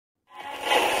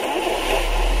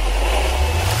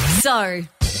So,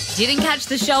 didn't catch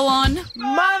the show on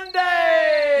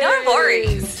Monday! No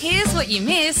worries. Here's what you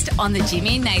missed on the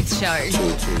Jimmy and Nath Show.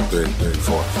 2, 2, 3,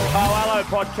 4. Oh, hello,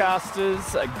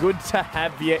 podcasters. Good to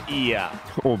have you here.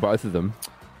 Or both of them.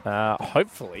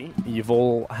 Hopefully, you've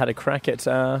all had a crack at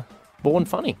Born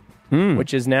Funny,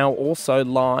 which is now also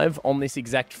live on this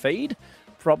exact feed.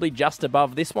 Probably just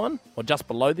above this one, or just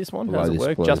below this one. How does it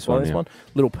work? Just below this one.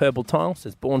 Little purple tile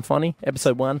says Born Funny.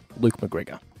 Episode 1, Luke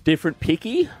McGregor. Different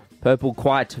picky. Purple,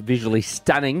 quite visually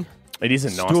stunning. It is a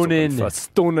nice Stunning. looking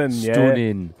Stunning, yeah.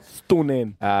 Stunning.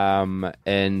 Stunning.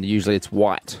 And usually it's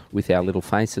white with our little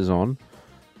faces on.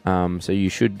 So you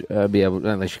should be able,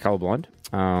 unless you're colourblind.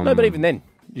 No, but even then,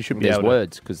 you should be There's able to.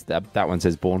 words, because that one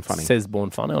says Born Funny. It says Born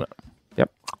Funny on it.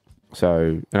 Yep.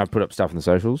 So, and I put up stuff on the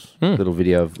socials. Little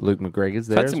video of Luke McGregor's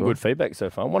there. Had some good feedback so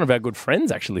far. One of our good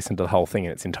friends actually listened to the whole thing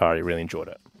in its entirety. Really enjoyed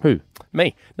it. Who?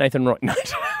 Me, Nathan Roy.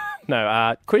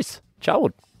 No, Chris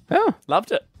Charwood. Oh.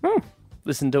 Loved it.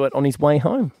 Listened to it on his way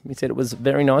home. He said it was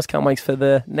very nice. Can't wait for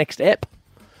the next ep.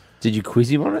 Did you quiz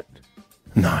him on it?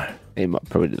 No. He might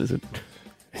probably listen.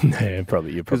 No,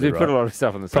 probably. You're Because probably we right. put a lot of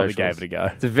stuff on the Probably socials. gave it a go.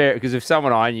 It's a very, because if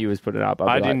someone I knew was putting it up, I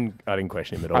I'd be didn't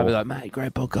question him at I'd be all. like, mate,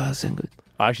 great podcast and good.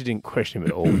 I actually didn't question him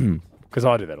at all because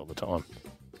I do that all the time.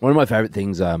 One of my favourite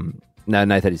things,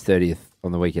 Nath had his 30th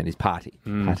on the weekend, his party.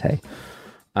 Party.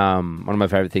 One of my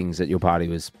favourite things at your party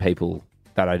was people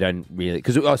that I don't really...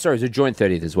 Because, it was a joint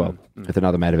 30th as well with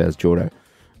another mate of ours, Jordo.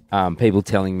 People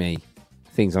telling me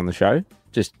things on the show,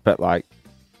 but like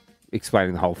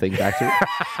explaining the whole thing back to me.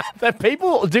 That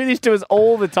people do this to us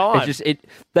all the time. It's just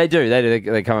they do.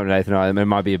 They come up to Nathan and I.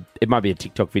 It might be a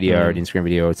TikTok video or an Instagram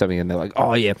video or something, and they're like,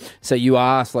 "Oh yeah." So you're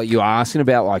asking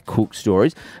about like cook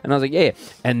stories, and I was like, "Yeah."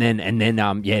 And then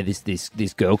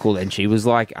this girl called, and she was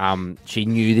like, she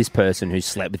knew this person who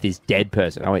slept with this dead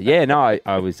person. I went, "Yeah, no,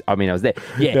 I was there."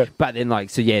 Yeah, but then the girl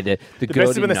best is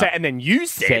when didn't they know. say, and then you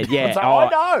said, Yeah, I was like, I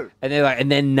know. And they're like,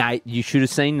 and then Nate, you should have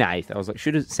seen Nate. I was like,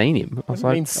 should have seen him. I was do you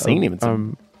like, mean seen him? It's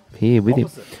I'm here with him.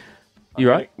 You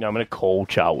right? No, I'm going to call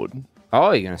Charwood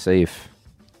Oh, you're going to see if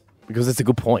because it's a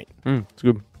good point. it's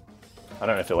good. I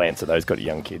don't know if he'll answer those. Got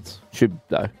young kids. Should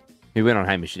though. He went on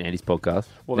Hamish and Andy's podcast.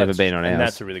 Never that's- been on ours. And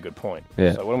that's a really good point.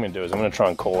 Yeah. So what I'm going to do is I'm going to try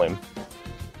and call him.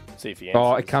 See if he answers.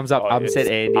 Oh, it comes up, upset it's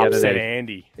Andy Upset underneath.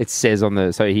 Andy. It says on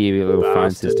the here a little phone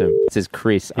Bastard. system. It says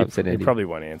Chris upset He Andy. probably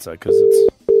won't answer because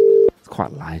it's It's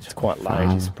quite late. quite late.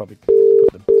 He's probably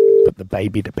put the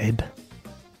baby to bed.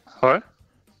 Hello?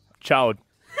 Charwood,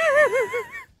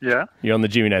 Yeah? you're on the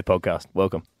Jimmy Nath podcast.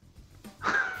 Welcome.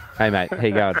 Hey mate, how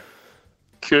you going?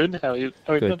 Good. How are you?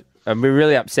 Good. We're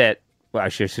really upset. Well,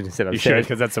 actually, I shouldn't have said You upset. should,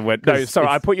 because that's a word. No, 'Cause sorry,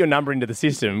 I it's- put your number into the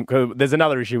system. 'Cause there's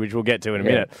another issue which we'll get to in a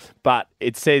minute. But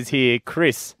it says here,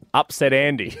 Chris, upset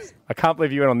Andy. I can't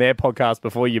believe you went on their podcast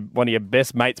before one of your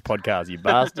best mates' podcasts, you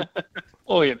bastard.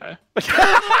 Well, you know.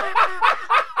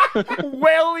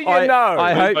 Well, you I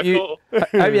know. hope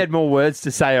you had more words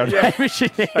to say on Hamish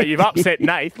and Andy. So you've upset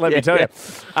Nath, let me tell you.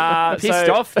 Pissed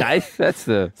off, Dave. That's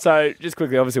the... So just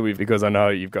quickly, obviously, because I know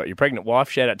you've got your pregnant wife,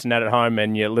 shout out to Nat at home,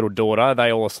 and your little daughter. Are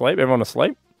they all asleep? Everyone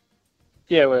asleep?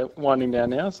 Yeah, we're winding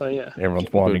down now, so yeah.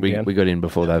 Everyone's winding down. We got in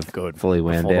before they've fully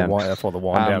wound down. Before the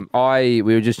wind down.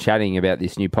 We were just chatting about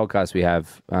this new podcast we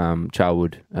have,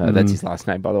 Charwood. That's his last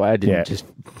name, by the way. I didn't just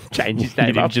change his You name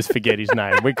didn't up. just forget his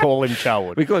name. We call him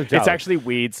Charwood. We call him It's Charwood. actually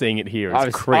weird seeing it here.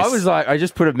 It's Chris. I was like, I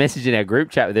just put a message in our group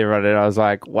chat with everyone, and I was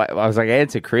like,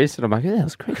 answer Chris, and I'm like, yeah,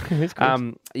 that's Chris.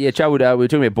 Charwood, we were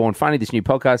talking about Born Funny, this new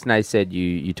podcast, and they said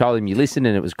you told him you listened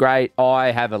and it was great.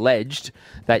 I have alleged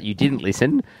that you didn't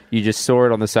listen. You just saw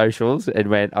it on the socials and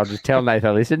went, I'll just tell Nathan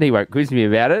I listened. He won't quiz me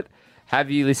about it. Have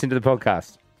you listened to the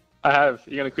podcast? I have.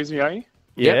 You going to quiz me, are you?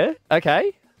 yeah?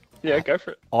 Okay. Yeah, go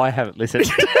for it. I haven't listened.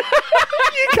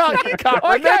 You can't I can't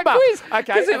remember. quiz. Okay.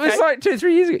 Because it was like 2 or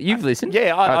 3 years ago. You've listened?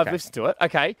 Yeah, I've Okay. listened to it.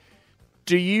 Okay.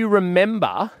 Do you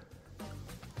remember...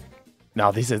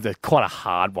 No, this is quite a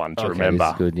hard one to Okay, remember.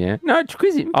 this is good, yeah. No,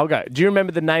 quiz him. I'll go. Do you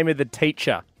remember the name of the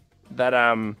teacher that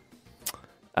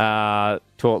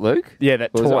Taught Luke? yeah,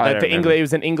 that Was it? taught I that don't the remember. English? He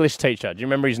was an English teacher. Do you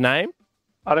remember his name?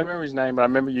 I don't remember his name, but I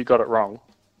remember you got it wrong.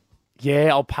 Yeah,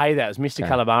 I'll pay that. It was Mr.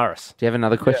 Calabaris. Do you have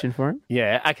another question for him?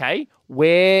 Yeah. Okay.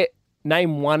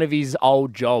 Name one of his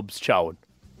old jobs, Charwood.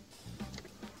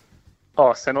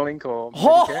 Oh, Centrelink or...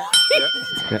 Oh!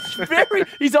 Medicare?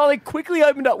 He's either quickly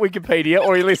opened up Wikipedia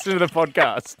or he listened to the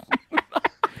podcast.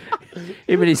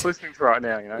 Him and his, Listening to right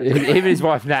now, you know. him and his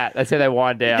wife Nat. That's how they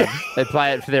wind down. They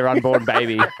play it for their unborn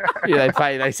baby.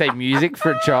 They say music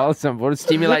for a child. It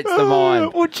stimulates the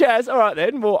mind. Well, Chaz. All right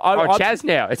then. Well, Chaz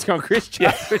now. It's gone Chris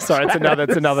Chaz. Sorry,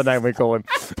 it's another name we call him.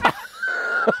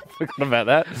 Forgot about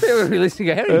that. We're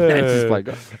listening. How many names this bloke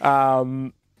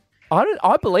got?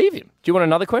 I believe him. Do you want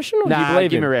another question, or do you Nah,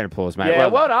 believe give him? me a round of applause, mate. Yeah,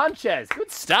 well done. done, Chaz.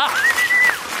 Good stuff.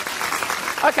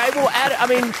 Okay, well,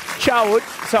 Charwood.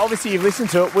 So obviously you've listened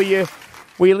to it. Will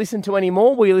you listen to any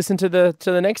more? Will you listen to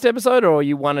the next episode, or are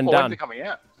you one and When's done? it coming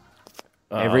out?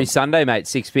 Every Sunday, mate,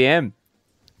 6 p.m.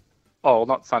 Oh,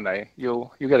 not Sunday.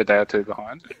 You'll get a day or two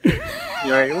behind.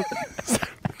 You listen.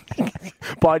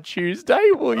 By Tuesday,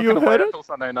 will you have heard it? Until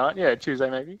Sunday night. Yeah, Tuesday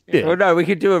maybe. Yeah. Well, no, we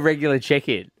could do a regular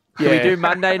check-in. Can we Yeah. do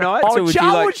Monday nights? Oh, or would you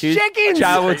like Charwood's check-ins!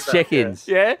 Charwood's check-ins.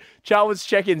 Yeah, Charwood's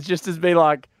check-ins just as be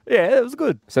like, yeah, it was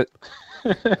good. So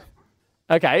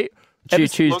Okay,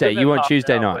 Tuesday. You want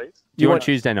Tuesday night? Please. You want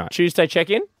Tuesday night? Tuesday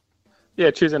check-in. Yeah,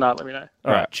 Tuesday night. Let me know.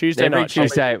 All right, Tuesday Every night.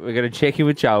 Tuesday, we're going to check in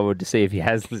with Charwood to see if he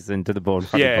has listened to the Born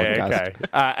Funny Yeah, podcast. okay.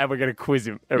 And we're going to quiz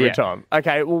him every Yeah. time.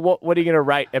 Okay, well, what are you going to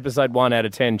rate episode 1 out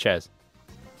of 10, Chaz?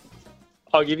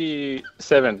 I'll give you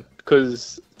 7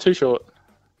 because too short.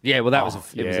 Yeah, well, that was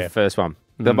it was yeah. the first one.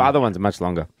 The other ones are much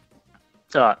longer.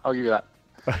 All right, I'll give you that.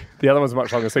 The other one's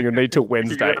much longer, so you'll need till You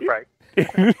Wednesday. got a break.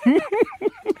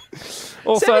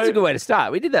 Also, Seven's a good way to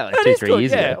start. We did that like that 2, is 3 good,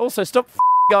 years yeah. ago. Also, stop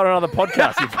going on other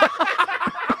podcasts.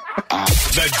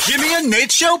 The Jimmy and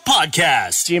Nate Show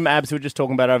podcast. Jim Abs, who were just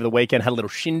talking about over the weekend, had a little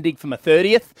shindig for my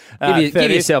 30th. Give 30th.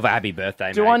 yourself a happy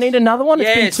birthday, Do mate. I need another one?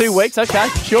 Yes. It's been 2 weeks. Okay,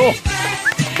 sure.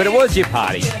 But it was your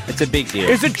party. It's a big deal.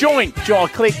 It's a joint. Jaw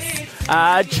clicks.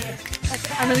 I'm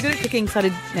really good at cooking, so I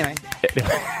did. Anyway.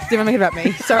 Didn't make it about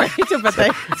me. Sorry, it's your birthday.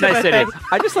 It's your They said birthday. it.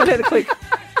 I just learned how to click.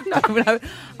 No,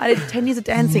 I did 10 years of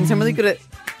dancing, so I'm really good at.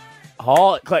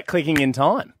 Oh, clicking in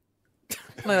time.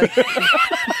 Anyway,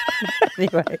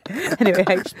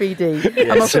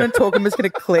 HBD. I'm not going to talk, I'm just going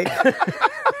to click.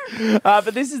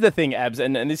 But this is the thing, Abs,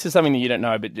 and this is something that you don't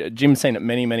know, but Jim's seen it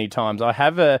many, many times. I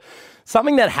have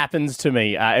something that happens to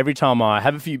me every time I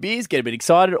have a few beers, get a bit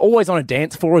excited, always on a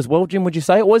dance floor as well, Jim, would you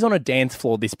say? Always on a dance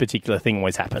floor, this particular thing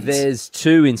always happens. There's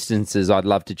 2 instances I'd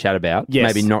love to chat about.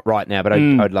 Yes. Maybe not right now, but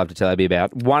I'd love to tell Abby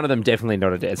about. One of them definitely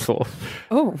not a dance floor.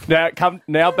 Oh,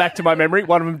 Now back to my memory.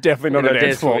 One of them definitely not a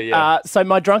dance floor. yeah. So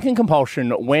my drunken compulsion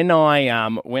when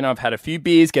I've had a few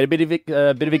beers, get a bit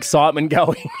of excitement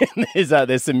going, and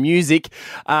there's some music.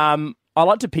 I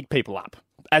like to pick people up,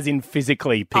 as in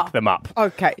physically pick them up.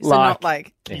 okay. So not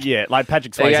like. Yeah, like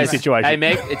Patrick There you Swayze go. situation. Hey,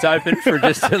 Meg, it's open for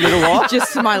just a little while.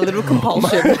 Just my little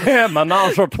compulsion. Yeah,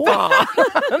 menage a trois.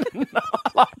 No,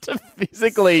 I like to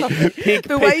physically pick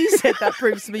The way you said that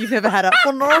proves to me you've never had a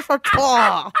menage a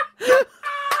trois.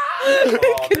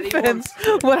 It confirms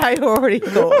what I already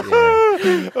thought.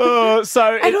 And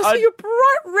also, you're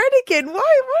bright red again.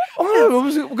 Why?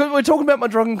 We're talking about my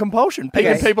drunken compulsion,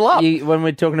 picking Okay. people up. When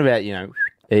we're talking about,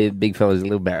 big fella's a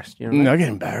little embarrassed. You know what I mean? No, get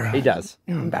embarrassed. He does.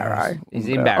 Barrow. He's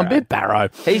I'm embarrassed. a bit barrow.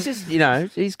 He's just,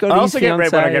 he's got I his also get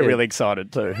red when I fiancée. get really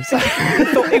excited too. So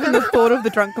Even the thought of the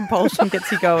drunk compulsion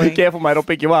gets you going. careful, mate. I'll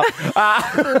pick you up.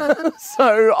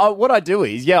 What I do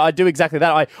is, I do exactly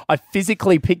that. I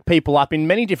physically pick people up in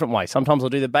many different ways. Sometimes I'll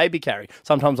do the baby carry.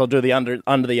 Sometimes I'll do the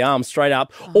under the arm straight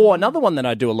up. Or another one that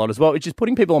I do a lot as well, which is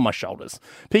putting people on my shoulders.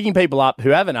 Picking people up who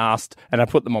haven't asked, and I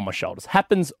put them on my shoulders.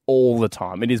 Happens all the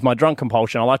time. It is my drunk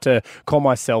compulsion. I like to call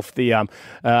myself the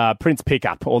Prince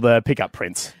Pickup or the Pickup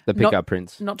Prince. The pickup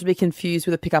prince. Not to be confused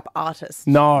with a pickup artist.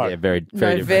 No. Yeah, very, No,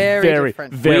 very different. very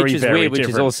different. very, which is very weird, which is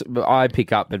different. also, I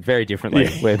pick up, but very differently.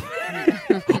 We're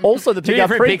Also the two Pickup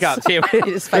different Prince. pickups here.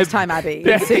 You just FaceTime Abby.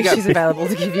 and see if she's available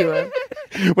to give you a.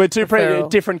 We're two Referral.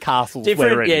 different castles.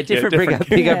 we're in. different pickup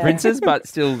Yeah. princes, but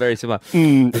still very similar.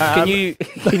 Can you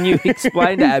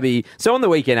explain to Abby? So on the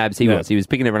weekend, Abs, he was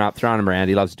picking everyone up, throwing them around.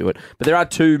 He loves to do it. But there are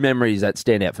 2 memories that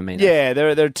stand out for me now. Yeah, there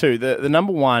are 2. The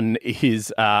number one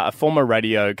is a former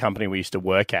radio company we used to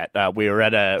work at. We were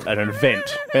at an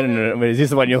event. Is this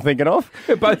the one you're thinking of?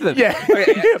 Both of them. Yeah.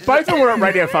 Both of them were at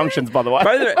radio functions, by the way.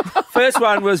 Both of them. First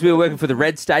one was we were working for the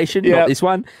Red Station, Yeah. not this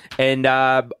one. And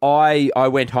I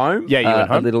went home. Yeah, you went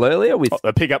home. a little earlier with.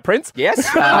 The Pickup Prince? Yes.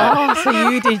 Oh, so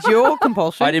you did your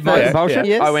compulsion. I did my first. compulsion.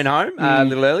 Yes. I went home a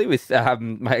little early with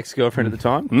my ex-girlfriend at the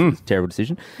time. It was a terrible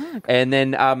decision. And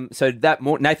then, so that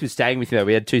morning, Nath was staying with me, though.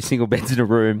 We had 2 single beds in a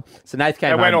room. So Nath came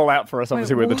They home. went all out for us.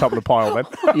 Obviously, we're at the top of the pile then.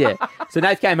 Yeah. So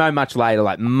Nath came home much later,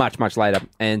 like much later.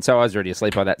 And so I was already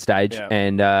asleep by that stage. Yeah.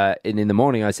 And in the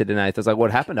morning, I said to Nath, I was like,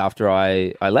 what happened after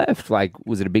I left? Like,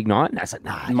 was it a big night? And I said,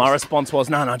 no. My response was,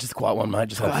 no, just a quiet one, mate.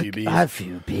 Just had a few beers. I had a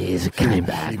few beers. It came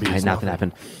back. Nothing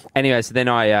happened. Anyway, so then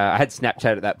I had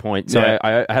Snapchat at that point. So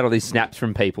Yeah. I had all these snaps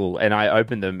from people and I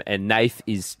opened them and Nath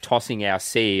is tossing our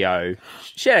CEO.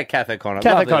 Shout out Kath O'Connor.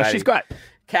 Kath Lovely O'Connor, lady. she's great.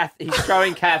 Kath, he's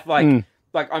throwing Kath like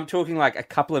I'm talking like a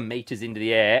couple of meters into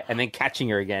the air and then catching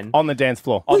her again. On the dance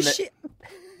floor. On Was the- she,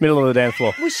 Middle of the dance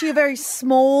floor. was she a very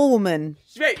small woman?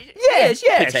 Yes,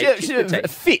 Yeah, petite, she's petite.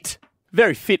 fit.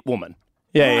 Very fit woman.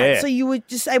 Yeah, Right, yeah. So you were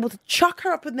just able to chuck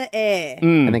her up in the air.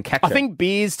 And then catch I her. think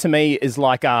beers to me is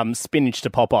like spinach to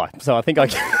Popeye. So I think I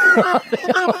can.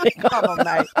 Come on,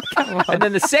 mate. Come on. And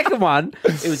then the second one,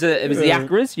 it was the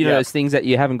Acras, those things that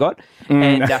you haven't got.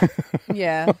 And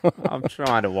Yeah. I'm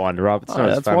trying to wind her up. It's not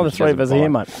as That's fun why when the she three of us doesn't are here,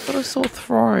 bite. mate. Got a sore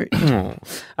throat.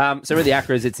 So with the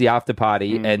Acras, it's the after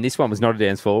party, and this one was not a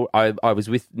dance floor. I was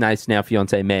with Nate's now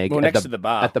fiance Meg. Well, at next to the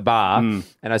bar. At the bar, and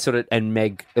I and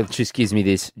Meg just gives me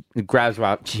this, grabs me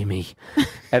up, Jimmy,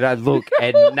 and I look,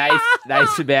 and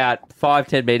Nate's about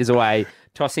 5-10 metres away,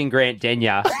 tossing Grant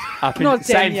Denyer up and Not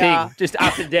same Denyer. thing, just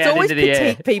up and It's down always into the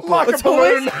air. petite people. Like a It's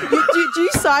always, balloon. do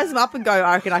you size them up and go,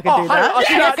 I reckon I can do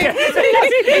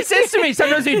that? He says to me,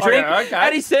 sometimes we drink, Okay.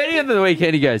 and he's 30th of the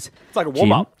weekend, he goes, It's like a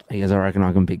warm-up. He goes, I reckon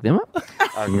I can pick them up.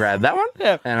 I can grab that one.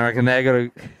 Yeah. And I reckon they got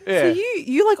to... So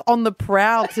you like on the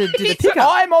prowl to do the pickup.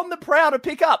 I'm on the prowl to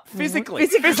pick up physically.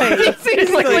 Physically.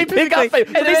 Physically pick up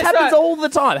people. And This that's happens right. all the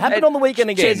time. Happened on the weekend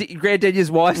again. Grant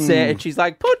Denya's wife's there, and she's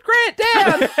like, put Grant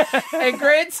down. And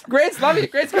Grant's loving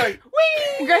it. Grant's going,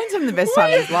 whee! Grant's having the best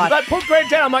time of his life. Like, put Grant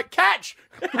down. I'm like, catch.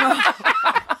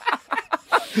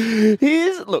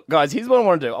 Look, guys, here's what I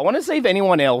want to do. I want to see if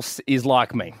anyone else is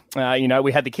like me.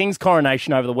 We had the King's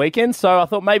coronation over the weekend, so I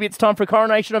thought maybe it's time for a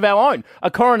coronation of our own.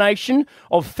 A coronation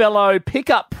of fellow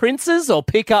pick-up princes or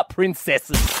pick-up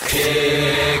princesses.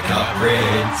 Pick up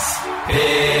Prince.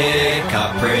 Pick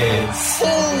up Prince.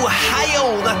 Oh,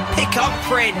 hail the pick up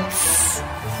Prince.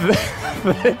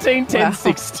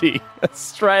 131060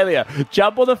 Australia.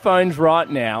 Jump on the phones right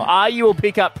now. Are you a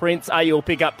pick-up prince? Are you a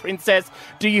pick-up princess?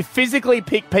 Do you physically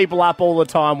pick people up all the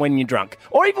time when you're drunk?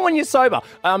 Or even when you're sober?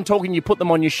 I'm talking you put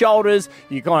them on your shoulders,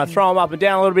 you kind of throw them up and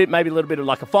down a little bit, maybe a little bit of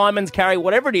like a fireman's carry,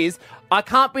 whatever it is. I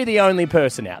can't be the only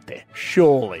person out there,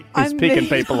 surely, who's picking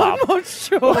people up. I'm not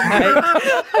sure, mate.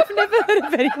 I've never heard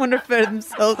of anyone refer to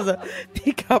themselves as a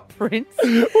pickup prince.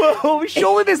 Well,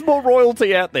 surely there's more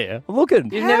royalty out there. Look at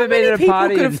You've never been at a people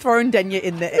party. could have thrown Denyer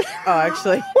in there. Oh,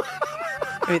 actually.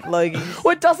 With Logan.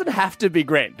 Well, it doesn't have to be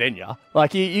Grant Denyer.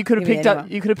 Like you could have Maybe picked up.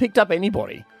 anyone. You could have picked up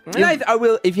anybody. Nath, I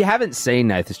will. If you haven't seen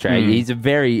Nath Australia, he's a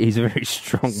very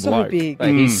strong So bloke. big.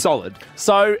 Like, he's solid.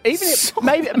 So even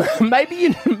if,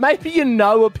 maybe you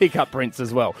know a pickup prince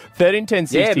as well.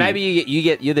 131060. Yeah, maybe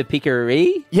you're the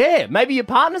pickery. Yeah, maybe your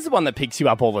partner's the one that picks you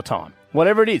up all the time.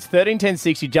 Whatever it is,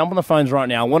 131060. Jump on the phones right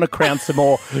now. I want to crown some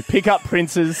more pickup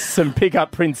princes, some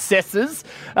pickup princesses.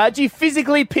 Do you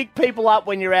physically pick people up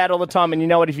when you're out all the time? And you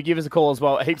know what? If you give us a call as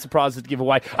well, heaps of prizes to give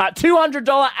away.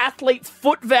 $200 athlete's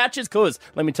foot vouchers. Cause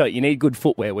let me tell you, you need good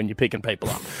footwear when you're picking people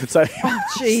up. So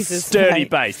Jesus, sturdy mate.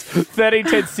 base.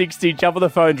 131060. Jump on the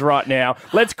phones right now.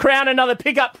 Let's crown another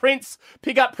pickup prince,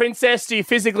 pickup princess. Do you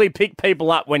physically pick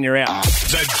people up when you're out?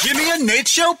 The Jimmy and Nate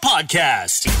Show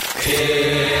podcast.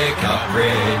 Pick up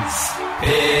Prince.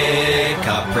 Pick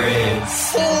up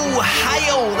Prince. Oh,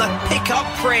 hail the pick up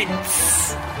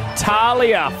Prince.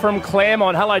 Talia from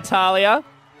Claremont. Hello, Talia.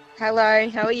 Hello,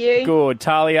 how are you? Good.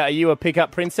 Talia, are you a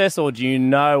pickup princess or do you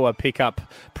know a pickup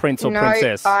prince or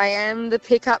princess? I am the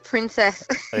pickup princess.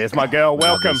 There's my girl.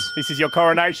 Welcome. This is your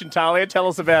coronation, Talia. Tell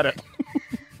us about it.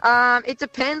 It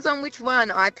depends on which one.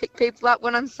 I pick people up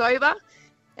when I'm sober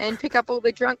and pick up all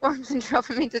the drunk ones and drop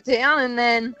them into town. And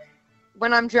then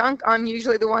when I'm drunk, I'm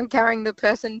usually the one carrying the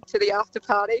person to the after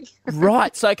party.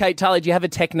 Right. So, okay, Talia, do you have a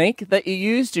technique that you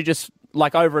use? Do you just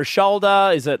like over a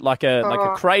shoulder? Is it like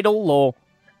a cradle or?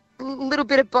 A little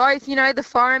bit of both, the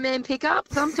fireman pickup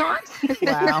sometimes.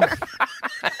 Wow.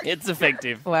 It's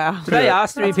effective. Wow. They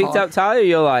asked to be That's picked hot. up, Talia.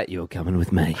 You're like, you're coming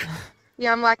with me.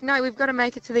 Yeah, I'm like, no, we've got to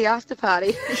make it to the after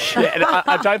party. Yeah, and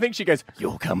I don't think she goes,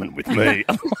 you're coming with me.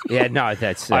 Yeah, no,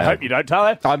 that's. I hope you don't,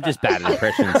 Talia. I'm just bad at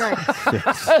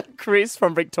impressions. Chris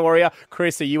from Victoria.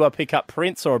 Chris, are you a pickup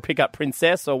prince or a pickup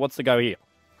princess or what's the go here?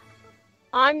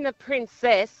 I'm the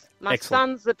princess. My Excellent.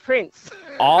 son's the prince.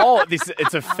 Oh,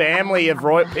 it's a family of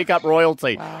pickup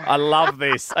royalty. I love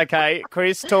this. Okay,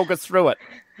 Chris, talk us through it.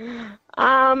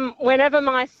 Whenever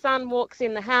my son walks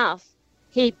in the house,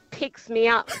 he picks me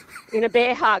up in a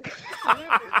bear hug.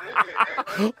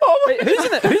 Oh, Who's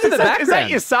in the background? Is that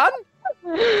your son?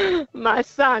 My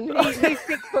son, he's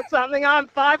 6 foot something. I'm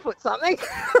 5 foot something.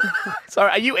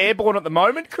 Sorry, are you airborne at the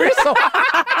moment, Chris?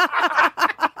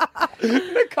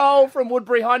 Nicole from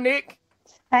Woodbury. Hi, Nick.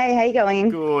 Hey, how you going?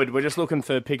 Good. We're just looking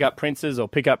for pickup princes or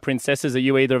pickup princesses. Are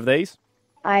you either of these?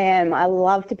 I am. I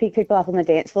love to pick people up on the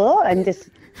dance floor and just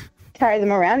carry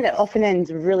them around. It often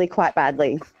ends really quite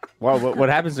badly. Well, what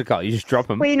happens, Nicole? You just drop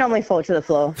them. We normally fall to the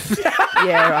floor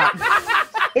Yeah, right.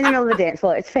 in the middle of the dance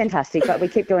floor. It's fantastic, but we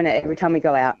keep doing it every time we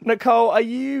go out. Nicole, are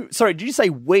you... Sorry, did you say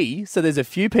we? So there's a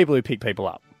few people who pick people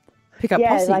up. Pick up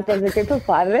Yeah, posse. like there's a group of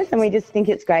 5 of us, and we just think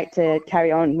it's great to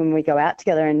carry on when we go out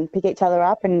together and pick each other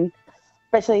up, and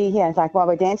especially, it's like while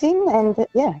we're dancing. And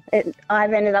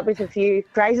I've ended up with a few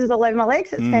grazes all over my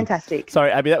legs. It's fantastic.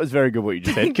 Sorry, Abby, that was very good what you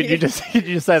just said. Could you just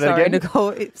say that Sorry, again?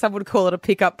 Nicole. Some would call it a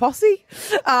pick-up posse.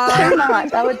 Too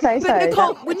much, I would say so. But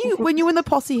Nicole, when you and the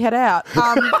posse head out,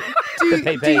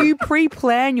 do you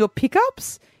pre-plan your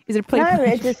pickups? Is it a pre-plan? No,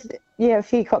 it's just a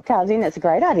few cocktails in. It's a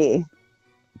great idea.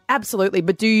 Absolutely,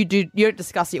 but you don't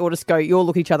discuss it or just go? You all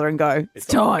look at each other and go, "It's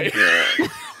time."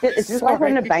 It's just like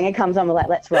when a banger comes on, we're like,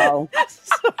 let's roll.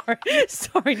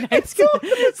 Sorry, Nate. Sorry,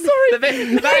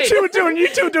 you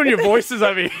two are doing your voices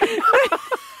over here.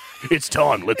 It's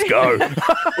time. Let's go.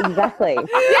 Exactly.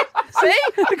 See?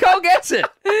 Nicole gets it.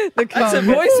 That's a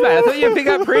voice, man. I thought you would pick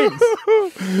up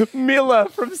Prince. Miller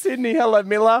from Sydney. Hello,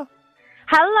 Miller.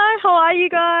 Hello, how are you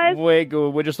guys? We're good.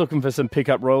 We're just looking for some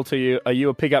pickup royalty. Are you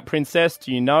a pickup princess?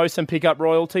 Do you know some pickup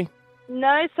royalty?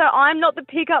 No, so I'm not the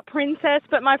pickup princess,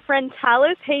 but my friend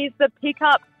Talis, he's the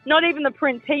pickup, not even the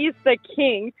prince, he's the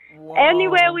king. Whoa.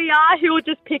 Anywhere we are, he will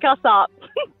just pick us up.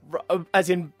 As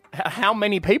in, how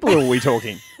many people are we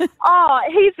talking?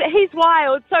 He's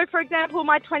wild. So, for example,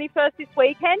 my 21st this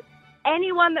weekend,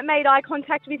 anyone that made eye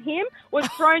contact with him was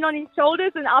thrown on his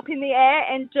shoulders and up in the air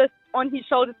and just on his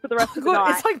shoulders for the rest of the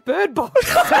night. It's like Bird Box.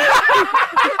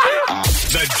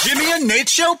 The Jimmy and Nate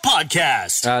Show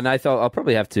podcast. Nath, I'll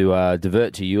probably have to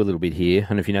divert to you a little bit here. I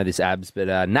don't know if you know this, Abs, but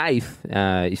Nath,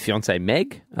 his fiancée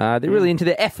Meg, they're really into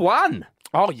the F1.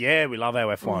 Oh, yeah, we love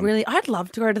our F1. Really? I'd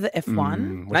love to go to the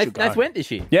F1. Nath went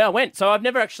this year. Yeah, I went. So I've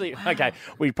never actually... Okay,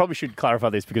 we probably should clarify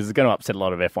this because it's going to upset a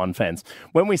lot of F1 fans.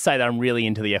 When we say that I'm really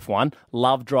into the F1,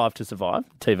 love Drive to Survive,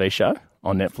 TV show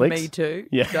on Netflix. Me too.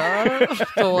 Yeah.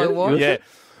 That's all I watch. Yeah.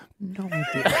 No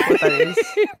idea what that is.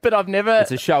 But I've never...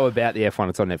 It's a show about the F1.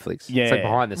 It's on Netflix. Yeah. It's like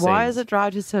behind the scenes. Why is it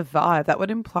Drive to Survive? That would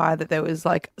imply that there was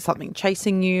like something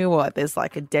chasing you or there's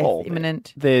like a death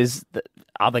imminent. There's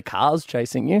other cars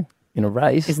chasing you in a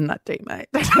race. Isn't that deep, mate?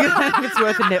 It's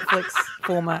worth a Netflix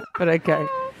format, but okay.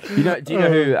 Do you know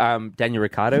who Daniel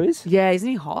Ricciardo is? Yeah, isn't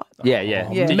he hot? Yeah.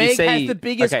 Yeah. Did Meg you see... has the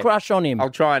biggest crush on him.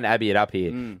 I'll try and Abby it up here.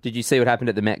 Did you see what happened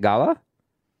at the Met Gala?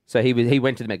 So he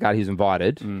went to the Met Gala. He was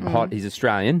invited. Hot. He's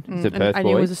Australian. He's a Perth and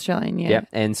boy. he was Australian, yeah. Yep.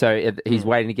 And so he's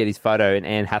waiting to get his photo, and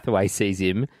Anne Hathaway sees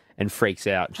him and freaks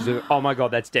out. She's like, "Oh my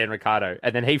god, that's Dan Ricciardo!"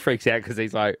 And then he freaks out because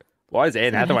he's like, "Why does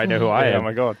Anne Hathaway know who I am?" Oh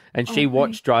my god! And she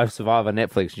watched Drive to Survive on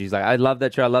Netflix. She's like, "I love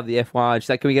that show. I love the F1." She's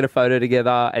like, "Can we get a photo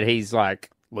together?" And he's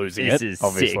like, Losing "This it, is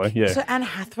obviously. sick." Yeah. So Anne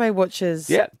Hathaway watches.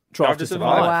 Yeah. Drive to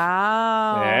Survive.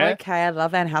 Wow. Yeah. Okay, I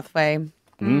love Anne Hathaway.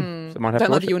 So I might have Don't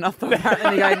to love watch you it. enough though.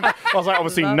 Apparently going, I was like,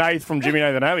 obviously, Nath from Jimmy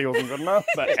Nath and Abby wasn't good enough,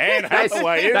 but Anne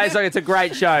Hathaway is. Dave's like, "It's a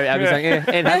great show." Abby's like, "Yeah,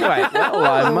 Anne Hathaway." Well,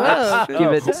 I must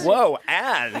give it. Whoa,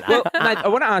 Anne. Well, mate, I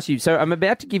want to ask you. So I'm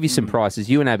about to give you some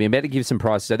prices. You and Abby, I'm about to give you some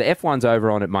prices. So the F1's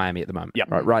over on at Miami at the moment. Yep.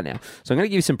 Right now. So I'm going to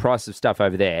give you some prices of stuff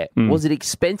over there. Was it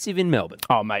expensive in Melbourne?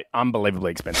 Oh, mate,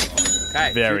 unbelievably expensive.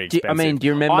 Okay. Very Do- expensive. do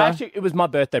you remember? It was my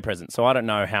birthday present, so I don't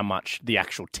know how much the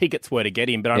actual tickets were to get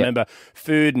in, but I Yeah. remember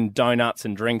food and donuts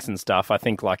and drinks and stuff. I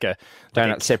think like a...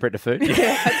 Donuts separate to food?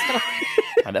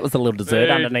 Oh, that was a little dessert Food,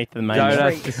 underneath the main.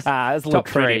 donuts. It was a little Top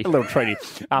three. treaty. A little treaty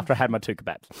after I had my 2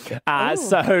 kebabs.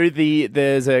 So I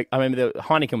remember the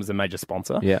Heineken was a major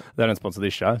sponsor. Yeah. They don't sponsor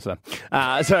this show, so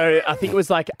I think it was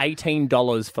like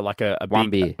 $18 for like a One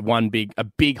big, beer. a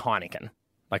big Heineken,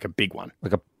 like a big one.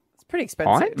 Like a it's pretty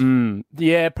expensive. pint?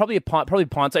 Yeah, probably a pint.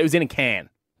 So it was in a can.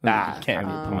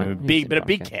 Can, big, but a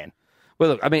big Okay. can. Well,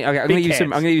 look, I mean, okay, I'm going to give you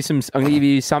some. cans. I'm going to give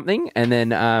you something, and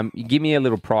then you give me a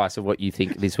little price of what you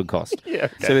think this would cost. Yeah,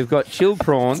 okay. So we've got chilled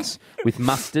prawns with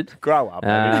mustard. Grow up.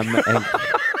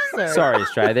 baby. Sorry,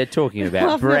 Australia, they're talking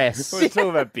about breasts. We're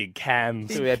talking about big cans.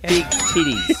 Talking about big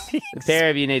titties. The pair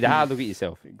of you need a hard look at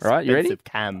yourself. All right, you ready? Expensive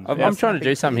cans. I'm trying to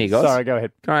do something here, guys. Sorry, go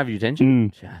ahead. Can I have your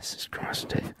attention? Jesus Christ,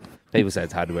 Steve. People say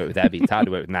it's hard to work with Abby. It's hard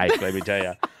to work with Nate, let me tell you.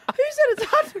 Who said it's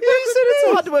hard to work with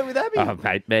me? hard to work with Abby. Oh,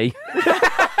 mate, me.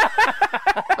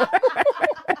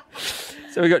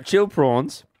 So we got chilled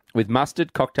prawns with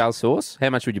mustard cocktail sauce. How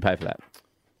much would you pay for that?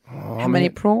 How many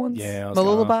prawns? Yeah, I was gonna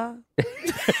Malula bar?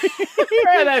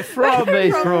 Where are they from,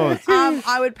 these prawns?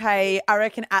 I would pay, I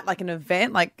reckon, at like an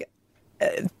event, like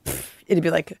it'd be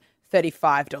like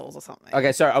 $35 or something.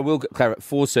 Okay, so I will clarify.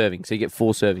 4 servings. So you get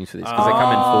 4 servings for this because they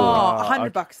come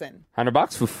in 4. $100 then.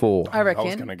 $100 for 4. I reckon. I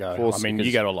was going to go. Four I mean, because-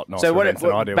 you go to a lot nicer So what? events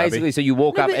than I do, Basically, Abby. so you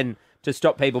walk up and to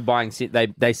stop people buying,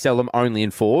 they sell them only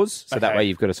in 4s. So that Okay. way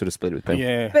you've got to sort of split it with people.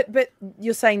 Yeah. But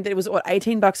you're saying that it was, what,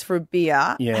 $18 for a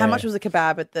beer? Yeah. How much was a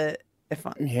kebab at the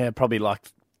F1? Yeah, probably like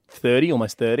 30,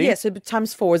 almost 30. Yeah, so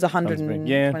times 4 is 120.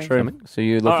 Yeah, true. So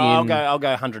you're looking. I'll go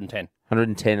 110.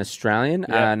 110 Australian.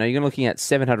 Yeah. No, you're looking at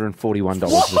 $741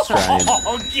 Australian.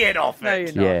 Oh, get off it. No,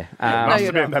 you're not.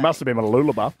 Yeah. They must have been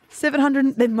Malulaba.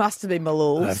 700. They must have been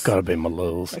Malul's. They've got to be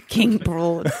Malul's. King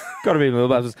Broad. Got to be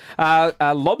Malul's.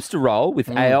 Lobster roll with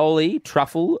aioli,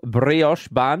 truffle, brioche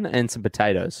bun, and some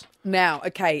potatoes. Now,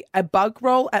 okay, a bug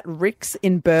roll at Rick's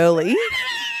in Burleigh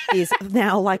is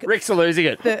now like... Rick's are losing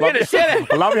it. I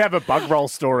love you have a bug roll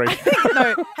story.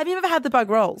 No, have you ever had the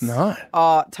bug rolls? No.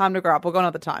 Oh, time to grow up. We'll go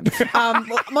another time.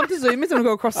 Montezuma's going to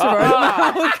go across the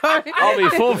road. I'll be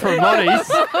full from Monty's.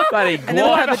 Bloody And then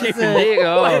we'll have guac a chicken dessert. dick.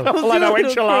 Oh. I'll have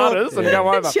enchiladas and go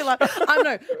over.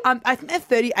 I think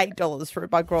they're $38 for a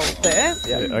bug roll there.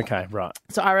 Yeah, okay, right.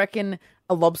 So I reckon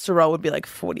a lobster roll would be like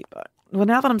 $40. Well,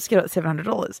 now that I'm scared at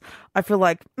 $700, I feel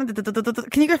like...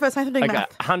 Can you go first? I'm doing Okay,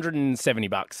 math.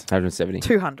 $170. 170.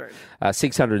 200.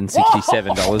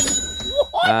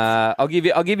 $667. I'll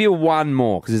give you one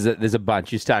more because there's a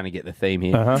bunch. You're starting to get the theme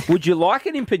here. Would you like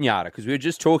an empanada? Because we were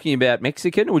just talking about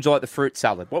Mexican. Or would you like the fruit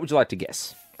salad? What would you like to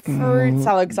guess? Fruit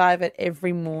salad, because I have it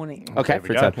every morning. Okay, There we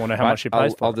fruit go. salad. Wonder how much you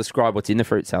pays for I'll it. describe what's in the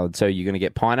fruit salad. So you're going to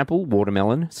get pineapple,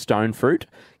 watermelon, stone fruit,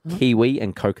 kiwi,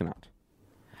 and coconut.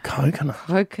 Coconut.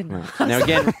 Now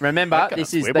again, remember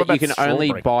this is weird. that What you about can only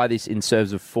strawberry? buy this in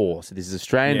serves of 4. So this is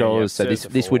Australian Yeah, dollars. So serves this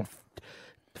of this 4. would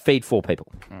feed 4 people.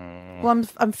 Well,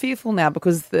 I'm fearful now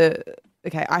because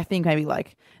I think maybe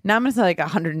like now I'm gonna say like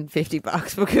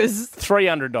 $150 because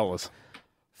 $300.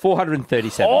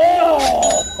 437.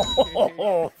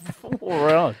 Oh,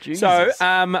 right, Jesus.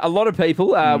 So a lot of people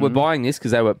were buying this because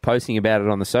they were posting about it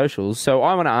on the socials. So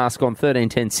I want to ask on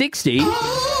 131060.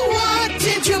 What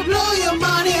did you blow your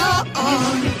money on?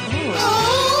 Oh,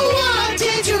 what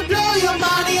did you blow your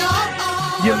money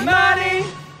on? Your money.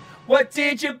 What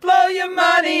did you blow your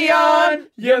money on?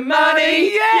 Your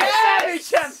money. yes, Abby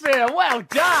Sheffield, well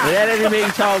done. Without even being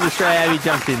told, Australia, Abby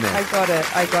jumped in there.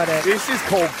 I got it. This is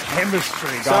called chemistry,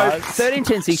 So guys.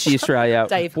 131060 Australia.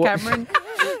 Dave What- Cameron,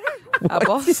 our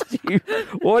boss.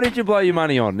 What did you blow your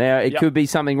money on? Now, it Yep. could be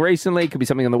something recently, it could be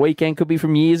something on the weekend, could be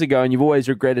from years ago, and you've always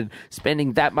regretted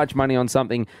spending that much money on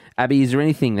something. Abby, is there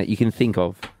anything that you can think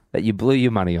of that you blew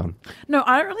your money on? No,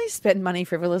 I don't really spend money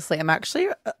frivolously. I'm actually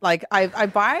like I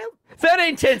buy.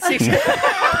 131060.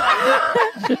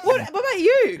 What about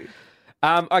you?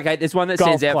 Okay, there's one that Golf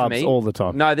stands out for clubs me all the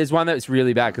time. No, there's one that's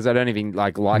really bad because I don't even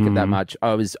like it that much.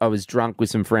 I was drunk with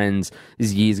some friends. This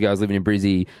is years ago. I was living in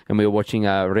Brizzy and we were watching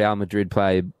Real Madrid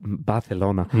play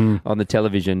Barcelona on the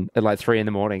television at like 3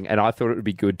 a.m, and I thought it would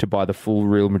be good to buy the full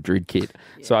Real Madrid kit.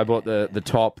 Yeah. So I bought the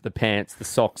top, the pants, the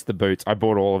socks, the boots. I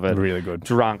bought all of it. Really good.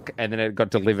 Drunk, and then it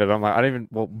got delivered. I'm like,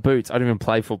 boots. I don't even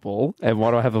play football, and why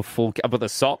do I have a full? I bought the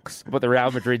socks. I bought the Real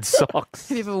Madrid socks.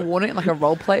 Have you ever worn it in like a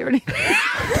role play or anything?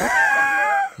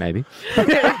 Maybe.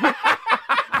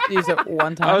 Use it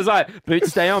one time. I was like, boots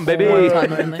stay on, baby. One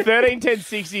time only.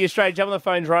 131060 Australia. Jump on the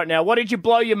phones right now. What did you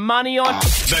blow your money on?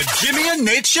 The Jimmy and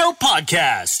Nate Show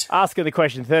podcast. Ask her the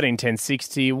question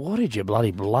 131060. What did you bloody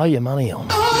blow your money on?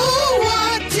 Oh,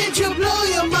 what did you blow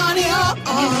your money on?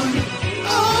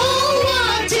 Oh,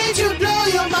 what did you blow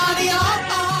your money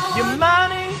on? Your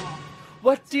money.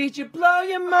 What did you blow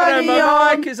your money my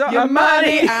on? mic is on. Your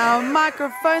money. Our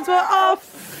microphones were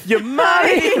off. Your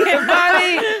money. Your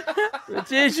money. What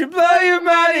did you blow your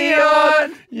money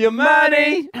on? Your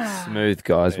money. Smooth,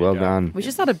 guys. Well done. We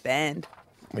should start a band.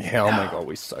 Yeah, oh my God,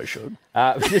 we so should.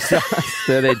 Just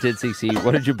 131060.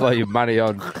 What did you blow your money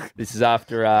on? This is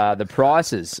after the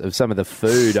prices of some of the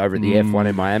food over at the F1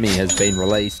 in Miami has been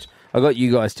released. I got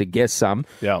you guys to guess some,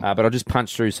 but I'll just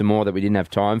punch through some more that we didn't have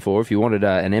time for. If you wanted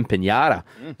an empanada,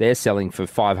 they're selling for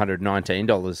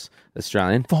 $519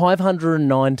 Australian.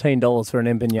 $519 for an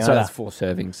empanada. So that's 4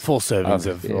 servings. 4 servings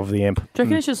of the emp. Do you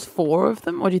reckon it's just 4 of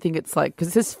them? Or do you think it's like, because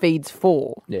it says feeds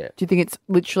 4. Yeah. Do you think it's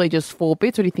literally just 4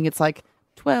 bits, or do you think it's like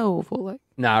 12 or like?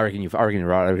 No, I reckon you're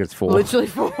right. I reckon it's 4. Literally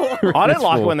 4. I don't It's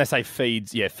like 4. when they say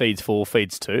feeds. Yeah, feeds 4,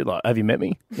 feeds 2. Like, have you met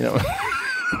me? You know,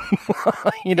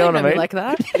 you know what I mean? Like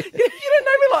that? You don't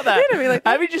know me like that. You know me like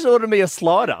that. Have you just ordered me a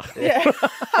slider? Yeah.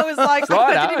 I was like,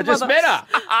 Slider? I just met her.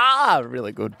 Ah,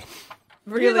 really good.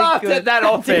 Really You laughed good. at that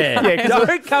off air. Yeah, 'cause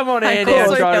Don't come on air I now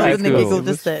also trying felt to the be giggle cool.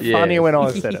 just said. Yeah. Funny when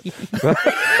I said it. Do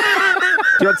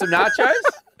you want some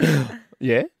nachos?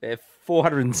 Yeah. They're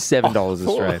 $407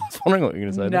 Australian. I was wondering what you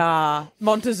were going to say. Nah,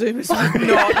 Montezuma's would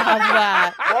not have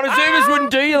that. Montezuma's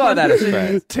wouldn't do you like that,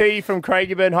 Australia. T from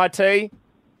Craigieburn. Hi, T.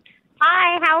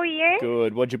 Hi, how are you?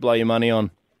 Good. What'd you blow your money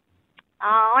on?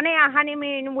 On our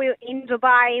honeymoon in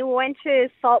Dubai, we went to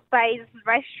Salt Bay's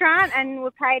restaurant and we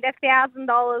paid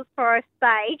 $1,000 for a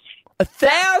steak.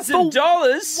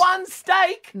 $1,000? One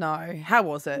steak? No. How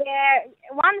was it? Yeah,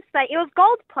 one steak. It was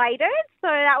gold plated, so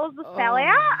that was the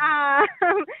sellout.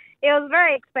 It was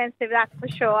very expensive, that's for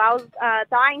sure. I was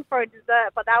dying for a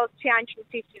dessert, but that was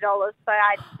 $250, so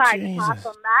I decided to pass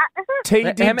on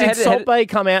that. Did Salt Bay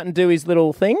come out and do his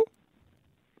little thing?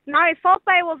 No, Salt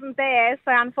Bay wasn't there,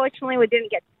 so unfortunately we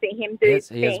didn't get to see him do his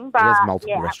thing. But he has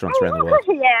multiple restaurants around the world.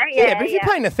 Yeah, but if you're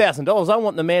paying $1,000, I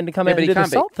want the man to come out and do the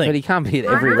salt thing. But he can't be at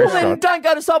every Well, then restaurant. don't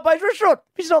go to Salt Bay's restaurant.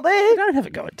 He's not there. You don't have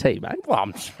a go at tea, mate.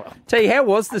 Well, T, how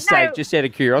was the steak, No. just out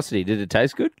of curiosity? Did it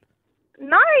taste good?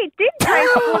 No, it did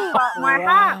taste good, but my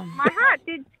heart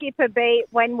did skip a beat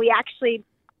when we actually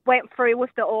went through with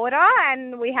the order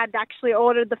and we had actually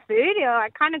ordered the food. You know, I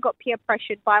kind of got peer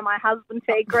pressured by my husband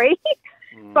to agree.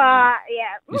 But,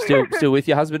 yeah. You still with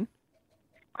your husband?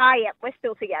 Yeah, we're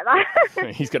still together.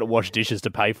 He's got to wash dishes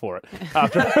to pay for it.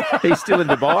 He's still in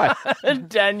Dubai.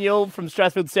 Daniel from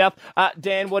Strathfield South.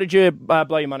 Dan, what did you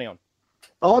blow your money on?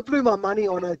 I blew my money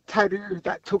on a tattoo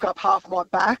that took up half my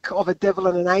back of a devil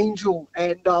and an angel,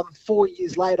 and 4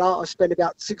 years later I spent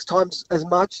about 6 times as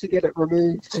much to get it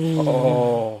removed.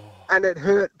 Oh. And it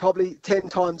hurt probably 10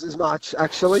 times as much,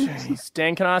 actually. Jeez.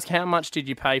 Dan, can I ask how much did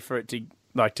you pay for it to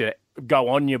go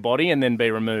on your body and then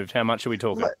be removed? How much are we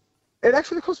talking? It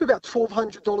actually cost me about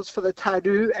 $1,200 for the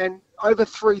tattoo and over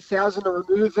 $3,000 to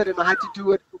remove it, and I had to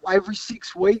do it every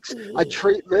 6 weeks. A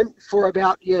treatment for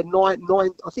about nine.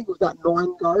 I think it was about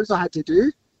 9 goes I had to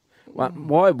do.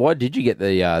 Why did you get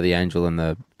the angel and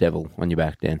the devil on your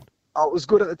back, Dan? Oh, it was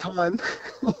good at the time.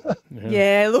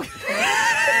 Yeah, look.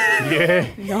 Yeah.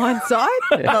 In hindsight,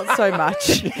 not so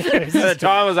much. At the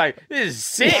time, I was like, this is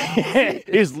sick.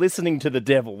 He was listening to the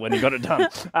devil when he got it done.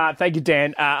 Thank you,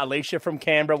 Dan. Alicia from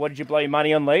Canberra, what did you blow your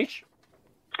money on, Leash?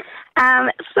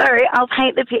 So I'll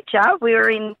paint the picture. We were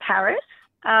in Paris,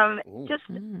 just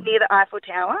near the Eiffel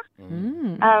Tower,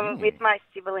 with my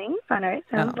siblings. I know,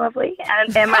 sounds lovely,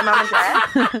 and my mum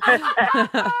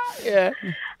and dad. Yeah.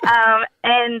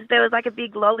 And there was like a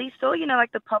big lolly store, you know,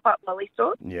 like the pop-up lolly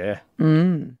store. Yeah.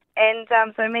 And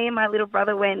so me and my little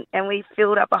brother went and we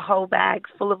filled up a whole bag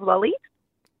full of lollies,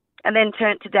 and then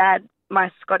turned to Dad,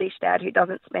 my Scottish dad, who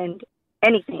doesn't spend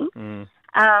anything.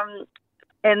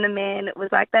 And the man was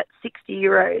like, that's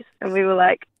 €60. And we were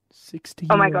like, 60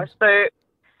 oh my gosh. So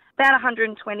about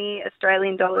 120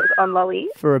 Australian dollars on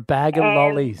lollies. For a bag of And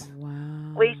lollies.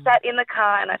 We sat in the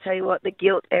car, and I tell you what, the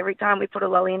guilt every time we put a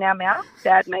lolly in our mouth,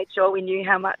 Dad made sure we knew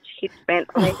how much he'd spent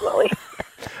on these lollies.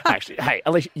 Actually, hey,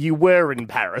 Alicia, you were in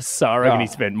Paris, so I reckon he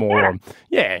spent more on.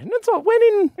 Yeah, that's what when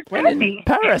in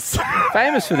Paris.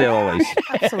 Famous for their lollies.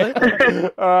 Absolutely.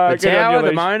 The tower,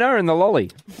 the Mona, and the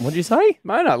lolly. What'd you say?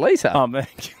 Mona, Lisa. Oh, man.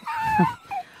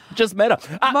 Just met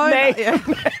her. Mona, Meg. yeah.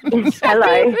 Hello.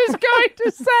 I was going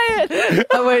to say it.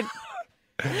 I went,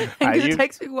 because you- it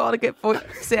takes me a while to get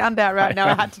sound out right now.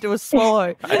 I had to do a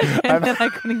swallow, and then I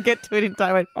couldn't get to it in time.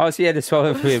 I went, Oh, so you had to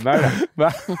swallow for your Mona.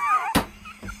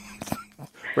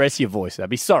 Rest your voice,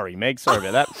 Abby. Sorry, Meg. Sorry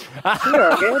about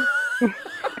that.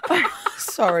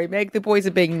 sorry, Meg, the boys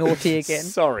are being naughty again.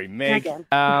 Sorry, Meg.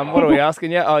 What are we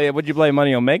asking you? Oh, yeah, what'd you blow your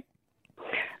money on, Meg?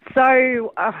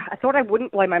 So I thought I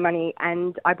wouldn't blow my money,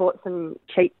 and I bought some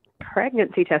cheap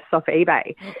pregnancy tests off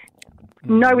eBay.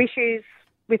 No issues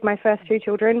with my first 2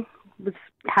 children. Was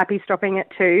happy stopping at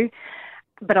 2,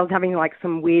 but I was having like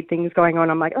some weird things going on.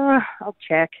 I'm like, I'll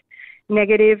check.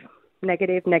 Negative. And I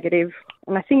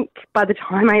think by the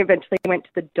time I eventually went to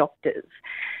the doctors,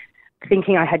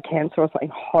 thinking I had cancer or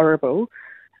something horrible,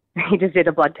 he just did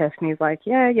a blood test and he's like,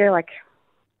 yeah, you're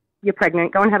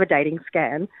pregnant. Go and have a dating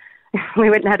scan. We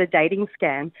went and had a dating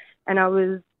scan, and I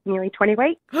was nearly 20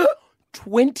 weeks.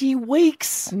 20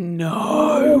 weeks?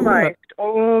 No.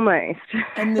 Almost.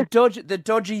 And the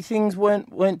dodgy things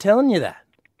weren't telling you that?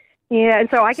 Yeah, and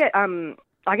so I get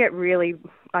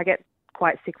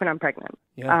quite sick when I'm pregnant.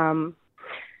 Yeah.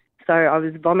 So I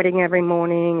was vomiting every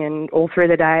morning and all through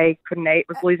the day, couldn't eat,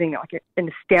 was losing like an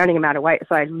astounding amount of weight.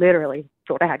 So I literally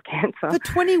thought I had cancer. For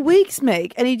 20 weeks,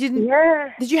 Meg, and he didn't.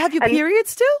 Yeah. Did you have your period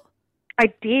still?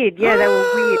 I did. Yeah, they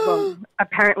were weird. Well,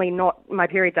 apparently not my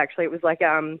periods. Actually, it was like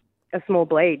a small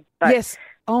bleed. But, yes.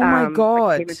 Oh my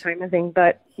God. Like hematoma thing.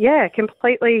 But yeah,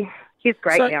 completely. He's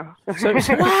great now.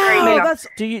 Wow,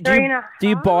 Do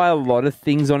you buy a lot of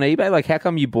things on eBay? Like, how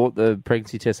come you bought the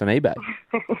pregnancy test on eBay?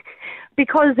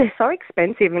 Because they're so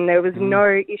expensive, and there was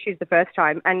no issues the first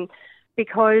time. And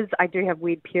because I do have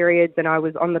weird periods and I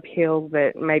was on the pill,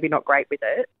 but maybe not great with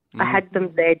it, I had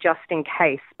them there just in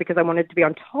case, because I wanted to be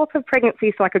on top of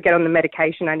pregnancy so I could get on the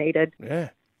medication I needed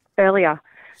earlier.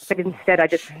 But instead I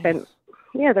just spent,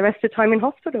 the rest of the time in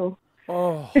hospital.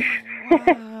 Oh.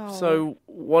 Wow. So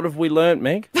what have we learnt,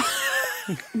 Meg?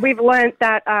 we've learnt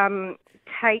that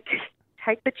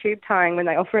take the tube tying when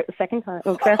they offer it the second time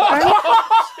or first time.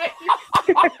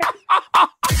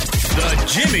 The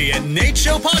Jimmy and Nate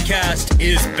Show podcast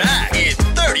is back in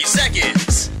 30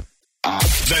 seconds.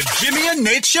 The Jimmy and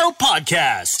Nate Show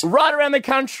podcast. Right around the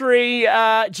country,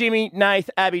 Jimmy, Nath,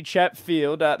 Abby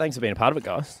Chatfield. Thanks for being a part of it,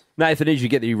 guys. Nathan, I need you to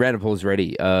get the round of applause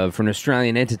ready for an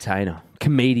Australian entertainer,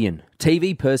 comedian,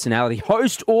 TV personality,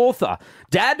 host, author,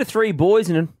 dad to 3 boys,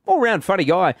 and an all-round funny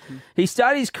guy. He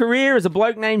started his career as a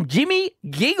bloke named Jimmy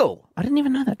Giggle. I didn't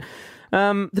even know that.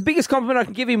 The biggest compliment I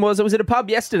can give him was I was at a pub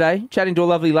yesterday chatting to a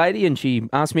lovely lady, and she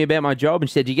asked me about my job, and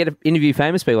she said, "Do you get to interview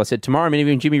famous people?" I said, "Tomorrow I'm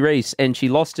interviewing Jimmy Reese," and she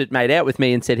lost it, made out with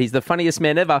me, and said, "He's the funniest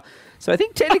man ever." So I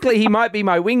think technically he might be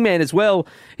my wingman as well.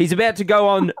 He's about to go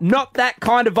on Not That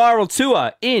Kind of Viral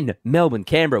tour in Melbourne,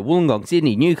 Canberra, Wollongong,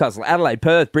 Sydney, Newcastle, Adelaide,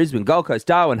 Perth, Brisbane, Gold Coast,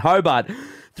 Darwin, Hobart,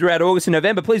 throughout August and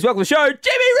November. Please welcome the show,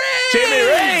 Jimmy Reese! Jimmy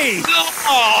Reese!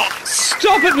 Oh,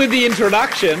 stop it with the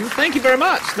introduction. Thank you very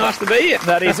much. Nice to be here.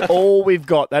 That is all we've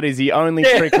got. That is the only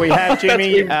trick we have,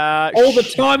 Jimmy. All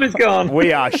the time is gone.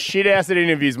 We are shit-house at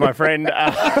interviews, my friend.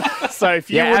 So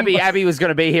if you Abby was going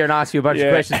to be here and ask you a bunch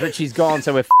of questions, but she's gone,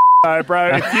 so we're No, bro,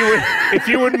 if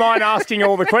you wouldn't mind asking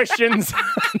all the questions,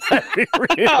 that'd be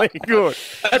really good.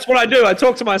 That's what I do. I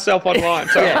talk to myself online,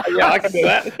 so yeah I can do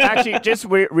that. Actually, just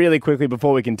really quickly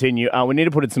before we continue, we need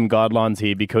to put in some guidelines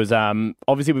here because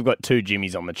obviously we've got 2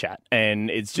 Jimmys on the chat,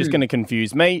 and it's just going to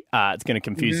confuse me, it's going to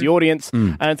confuse the audience,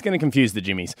 and it's going to confuse the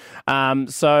Jimmys.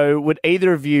 So would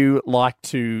either of you like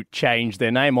to change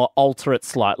their name or alter it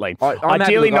slightly?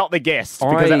 Ideally not the guest,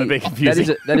 because that would be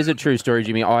confusing. That is a true story,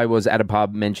 Jimmy. I was at a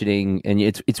pub mentioning, and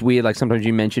it's weird, like sometimes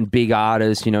you mention big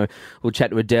artists, you know, we'll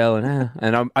chat to Adele,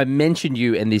 and I mentioned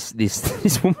you, and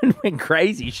this woman went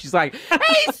crazy. She's like,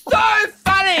 "He's so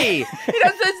funny! He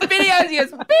does those videos, he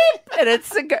goes, beep!" And it's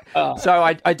so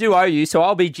I do owe you, so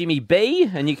I'll be Jimmy B,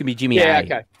 and you can be Jimmy A. Yeah,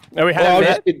 okay. Are we having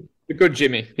that? The good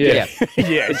Jimmy. Yeah.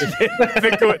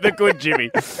 the good Jimmy.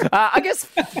 I guess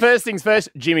first things first,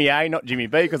 Jimmy A, not Jimmy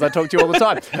B, because I talk to you all the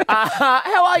time.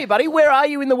 How are you, buddy? Where are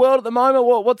you in the world at the moment?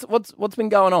 What's been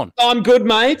going on? I'm good,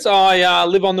 mate. I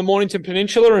live on the Mornington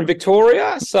Peninsula in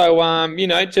Victoria, so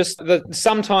just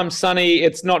sometimes sunny.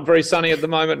 It's not very sunny at the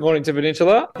moment, Mornington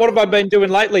Peninsula. What have I been doing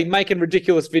lately? Making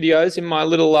ridiculous videos in my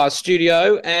little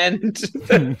studio and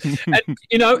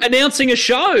announcing a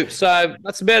show. So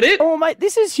that's about it. Oh, mate,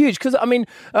 this is huge. Because, I mean,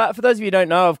 for those of you who don't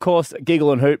know, of course,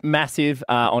 Giggle and Hoot, massive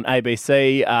on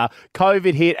ABC.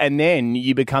 COVID hit, and then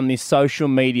you become this social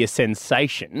media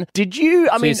sensation. Did you,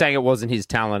 you're saying it wasn't his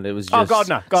talent, it was just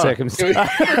circumstantial.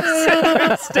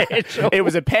 It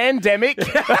was a pandemic.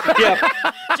 Yeah.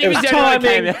 It was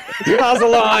timing, stars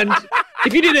aligned.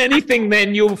 If you did anything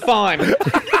then, you'll find.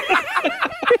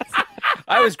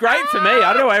 It was great for me.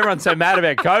 I don't know why everyone's so mad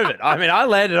about COVID. I mean, I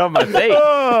landed on my feet.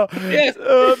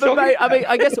 But mate, I mean,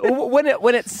 I guess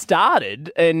when it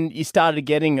started and you started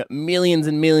getting millions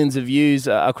and millions of views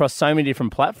across so many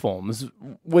different platforms,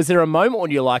 was there a moment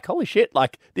when you're like, holy shit,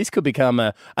 like this could become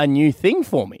a new thing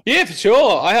for me? Yeah, for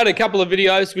sure. I had a couple of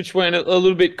videos which went a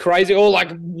little bit crazy, or like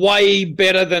way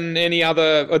better than any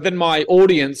other, than my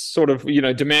audience sort of,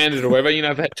 demanded or whatever.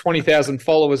 If I had 20,000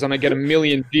 followers and I get 1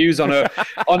 million views on a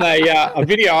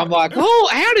video, I'm like, oh,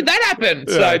 how did that happen?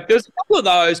 Yeah. So there's a couple of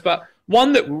those, but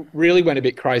one that really went a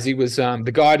bit crazy was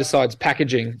the guy decides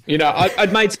packaging.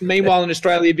 I'd made some Meanwhile in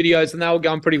Australia videos and they were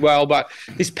going pretty well, but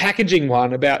this packaging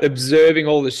one about observing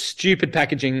all the stupid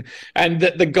packaging, and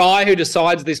the guy who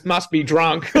decides this must be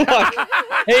drunk. Like,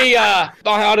 I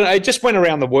don't know, it just went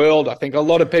around the world. I think a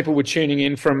lot of people were tuning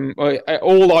in from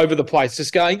all over the place,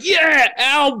 just going, yeah,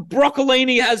 our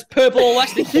broccolini has purple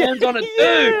elastic bands on it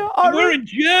too. And we're in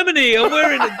Germany and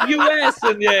we're in the US,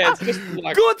 and yeah, it's just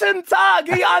like Guten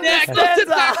Tag, he understands.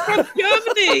 Guten Tag from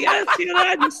Germany.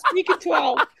 You speak it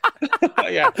well.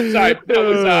 Yeah, so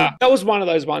that was one of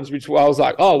those ones which I was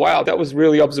like, oh wow, that was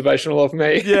really observational of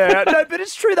me. Yeah, no, but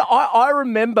it's true that I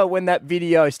remember when that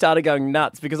video started going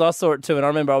nuts, because I saw it too, and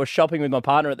I remember I was shopping with my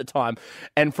partner at the time,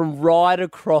 and from right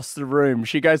across the room,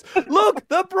 she goes, "Look,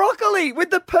 the broccoli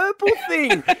with the purple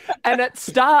thing." And at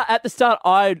the start,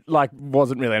 I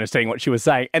wasn't really understanding what she was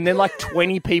saying, and then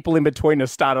 20 people in between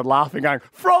us started laughing, going,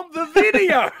 "From the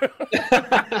video."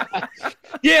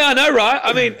 Yeah, I know, right?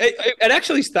 I mean, it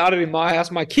actually started in my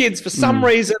house. My kids, for some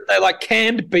reason, they like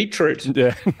canned beetroot.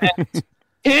 Yeah. And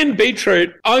canned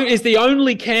beetroot is the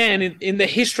only can in the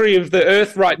history of the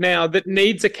earth right now that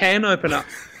needs a can opener.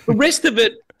 The rest of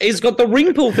it has got the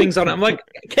ring pull things on it. I'm like,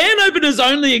 can openers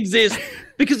only exist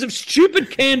because of stupid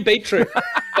canned beetroot.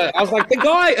 So I was like,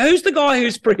 who's the guy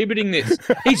who's prohibiting this?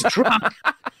 He's drunk.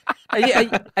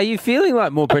 Are you feeling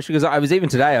like more pressure? Because I was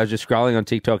just scrolling on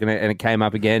TikTok and it came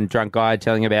up again. Drunk guy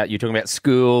telling about you talking about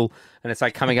school, and it's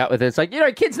like coming up with it. It's like,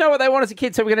 kids know what they want as a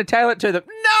kid, so we're going to tailor it to them.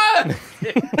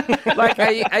 No, like,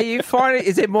 are you finding?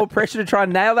 Is there more pressure to try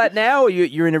and nail that now, or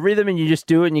you're in a rhythm and you just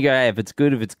do it and you go, hey, if it's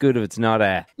good, if it's not,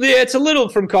 Yeah, it's a little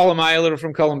from column A, a little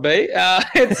from column B.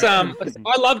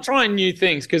 I love trying new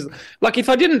things because, like, if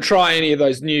I didn't try any of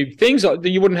those new things,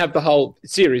 you wouldn't have the whole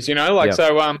series, Yep.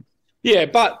 So. Yeah,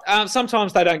 but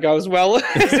sometimes they don't go as well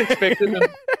as expected.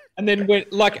 And then,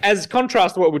 as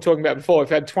contrast to what we were talking about before,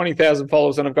 if I had 20,000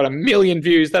 followers and I've got 1 million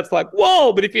views, that's like,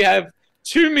 whoa. But if you have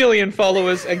 2 million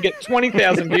followers and get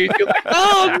 20,000 views, you're like,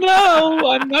 oh,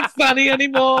 no, I'm not funny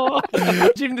anymore.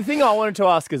 Jim, the thing I wanted to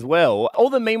ask as well,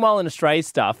 all the Meanwhile in Australia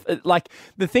stuff, like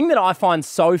the thing that I find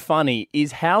so funny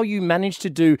is how you manage to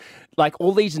do like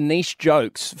all these niche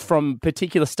jokes from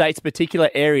particular states, particular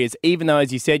areas, even though,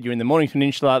 as you said, you're in the Mornington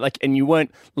Peninsula, and you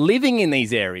weren't living in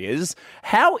these areas.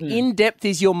 How in-depth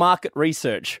is your market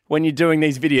research when you're doing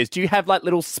these videos? Do you have like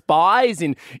little spies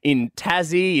in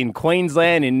Tassie, in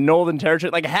Queensland, in Northern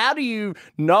Territory? Like, how do you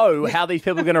know how these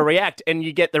people are going to react? And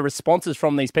you get the responses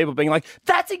from these people being like,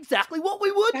 that's exactly what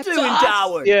we would do in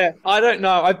Darwin. Yeah, I don't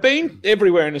know. I've been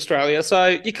everywhere in Australia,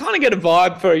 so you kind of get a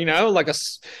vibe for, like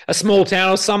a small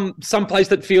town or some place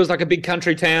that feels like a big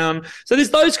country town. So there's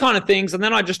those kind of things, and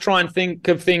then I just try and think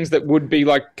of things that would be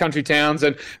like country towns.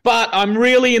 But I'm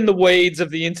really in the weeds of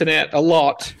the internet a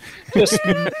lot. Just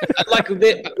like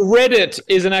Reddit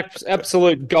is an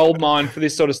absolute goldmine for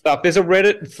this sort of stuff. There's a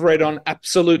Reddit thread on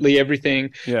absolutely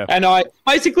everything. Yeah. And I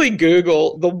basically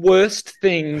Google the worst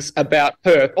things about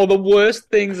Perth or the worst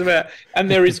things about, and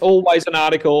there is always an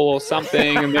article or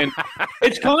something. And then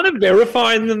it's kind of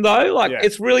verifying them though. Like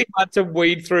it's really hard to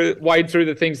wade through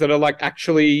the things that are like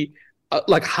actually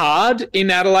like hard in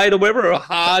Adelaide or wherever, or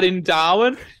hard in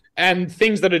Darwin. And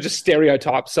things that are just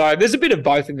stereotypes. So there's a bit of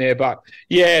both in there, but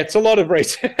yeah, it's a lot of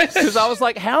research. Because I was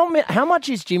like, how much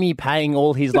is Jimmy paying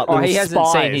all his like little he hasn't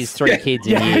spies? seen his 3 kids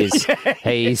in years.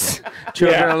 He's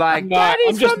children are like,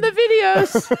 Daddy's from the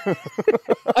videos.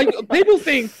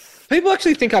 People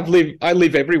actually think I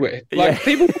live everywhere. Like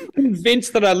people are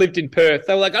convinced that I lived in Perth.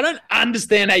 They were like, I don't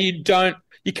understand how you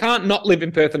can't not live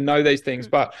in Perth and know these things.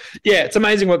 But yeah, it's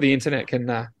amazing what the internet can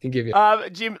give you.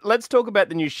 Jim, let's talk about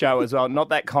the new show as well. Not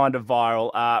that kind of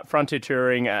viral. Frontier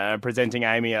Touring, presenting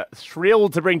Amy.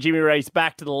 Thrilled to bring Jimmy Rees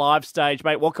back to the live stage,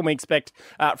 mate. What can we expect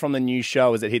from the new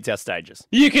show as it hits our stages?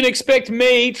 You can expect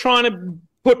me trying to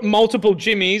put multiple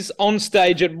Jimmys on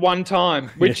stage at one time,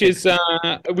 which is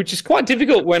quite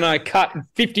difficult when I cut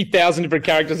 50,000 different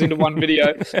characters into one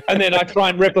video and then I try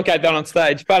and replicate that on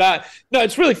stage. But no,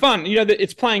 it's really fun.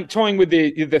 It's toying with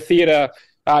the theatre,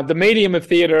 the medium of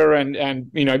theatre,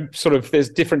 and sort of there's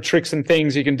different tricks and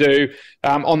things you can do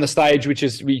on the stage,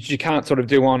 which you can't sort of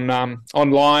do on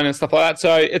online and stuff like that.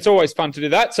 So it's always fun to do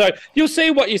that. So you'll see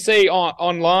what you see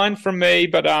online from me,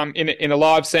 but in a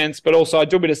live sense. But also I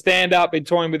do a bit of stand up, been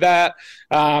toying with that.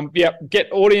 Get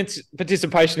audience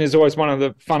participation is always one of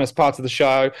the funnest parts of the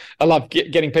show. I love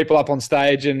getting people up on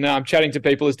stage and chatting to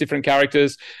people as different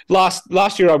characters.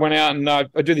 Last year I went out and I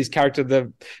do this character,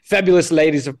 the fabulous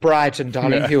ladies of Brighton,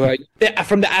 darling, who are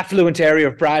from the affluent area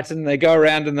of Brighton. They go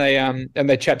around and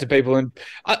they chat to people. And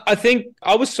I think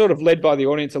I was sort of led by the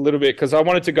audience a little bit because I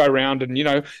wanted to go around and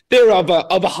they're of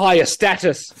a higher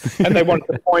status, and they wanted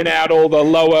to point out all the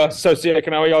lower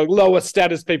socioeconomic, lower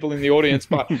status people in the audience,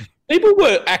 but. People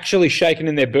were actually shaking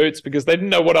in their boots because they didn't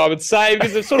know what I would say,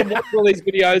 because they've sort of watched all these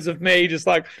videos of me just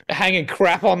like hanging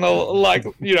crap on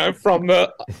the, from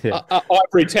the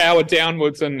ivory tower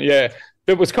downwards. And yeah,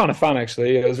 it was kind of fun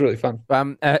actually. Yeah, it was really fun.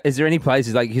 Is there any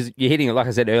places, like, because you're hitting it, like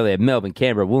I said earlier, Melbourne,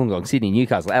 Canberra, Wollongong, Sydney,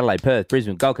 Newcastle, Adelaide, Perth,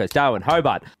 Brisbane, Gold Coast, Darwin,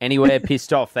 Hobart, anywhere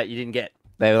pissed off that you didn't get?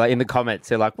 They were like in the comments,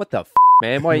 they're like, what the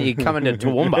man, why are you coming to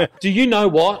Toowoomba? Do you know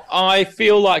what? I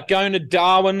feel like going to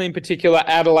Darwin in particular,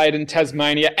 Adelaide and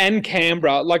Tasmania and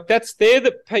Canberra, like that's there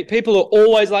that people are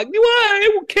always like,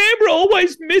 well, Canberra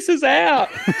always misses out.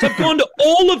 So I've gone to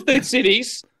all of the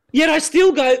cities, yet I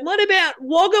still go, what about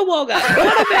Wagga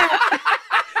Wagga?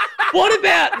 What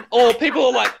about, or people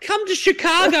are like, come to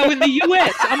Chicago in the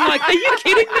US. I'm like, are you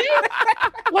kidding me?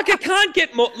 Like, I can't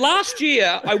get more. Last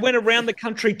year, I went around the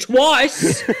country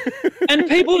twice, and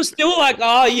people are still like,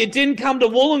 oh, you didn't come to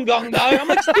Wollongong, though. I'm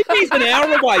like, Sydney's an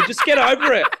hour away. Just get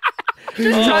over it.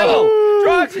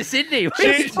 Drive to Sydney.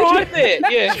 It's right there.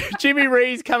 Yeah. Jimmy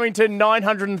Ree's coming to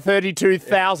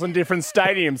 932,000 different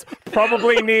stadiums,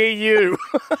 probably near you.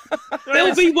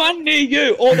 There'll be one near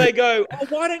you. Or they go, oh,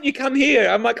 why don't you come here?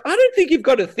 I'm like, I don't think you've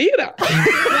got a theatre.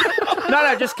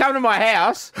 No, just come to my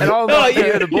house and I'll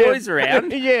the boys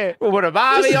around. Yeah. We'll put a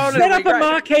barbie on. Set up a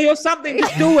marquee or something.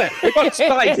 Just do it. We've got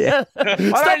space.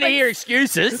 I don't hear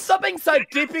excuses. Stop being so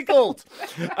difficult.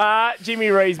 Jimmy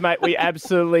Rees, mate, we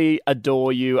absolutely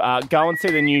adore you. Go and see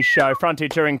the new show, Frontier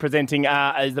Touring, presenting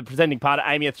as the presenting partner.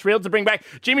 Amy are thrilled to bring back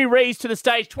Jimmy Rees to the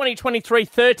stage. 2023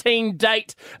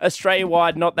 13-date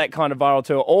Australia-wide, not that kind of viral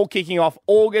tour. All kicking off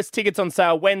August. Tickets on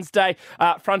sale Wednesday.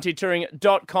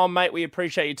 FrontierTouring.com, mate. We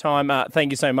appreciate your time.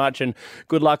 Thank you so much, and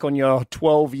good luck on your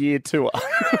 12-year tour.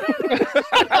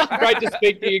 Great to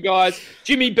speak to you guys.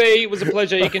 Jimmy B, it was a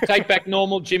pleasure. You can take back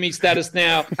normal Jimmy status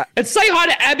now. And say hi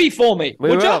to Abby for me.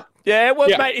 Would you? Yeah, well,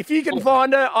 mate, if you can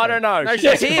find her, I don't know. No,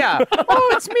 she's here.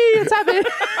 Oh, it's me. It's Abby.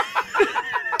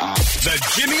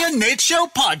 The Jimmy and Nate Show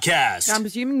podcast. I'm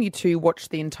presuming you two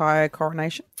watched the entire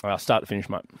coronation. Well, start to finish,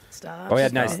 mate. Oh, we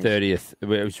had Nate's 30th. It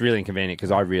was really inconvenient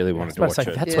because I really wanted to watch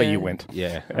it. That's where you went.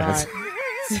 Yeah. Right.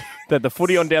 The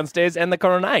footy on downstairs and the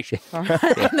coronation. And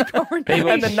the coronation.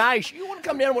 And the Nash. You want to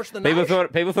come down and watch the Nash?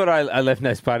 People thought I left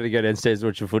Nate's party to go downstairs to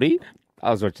watch the footy. I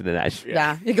was watching the Nash.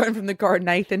 Yeah, you're going from the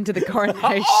coronation to the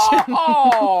coronation.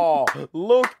 Oh,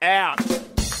 look out.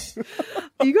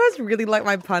 You guys really like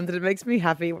my puns and it makes me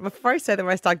happy. Before I say them,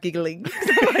 I start giggling.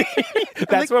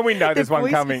 That's when we know there's one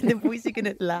coming. The boys are going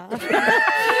to laugh.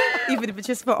 Even if it's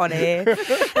just for on air.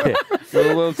 Yeah.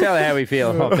 We'll tell her how we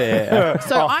feel off air.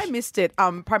 So I missed it,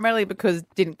 primarily because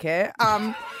didn't care.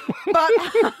 But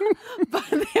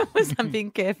there was, I'm being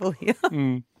careful here.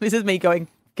 This is me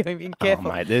being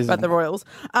careful about the royals.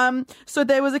 So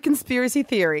there was a conspiracy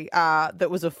theory that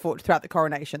was afoot throughout the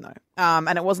coronation, though.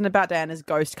 And it wasn't about Diana's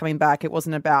ghost coming back. It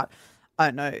wasn't about, I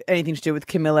don't know, anything to do with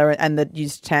Camilla and the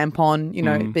used tampon,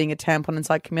 being a tampon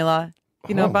inside Camilla.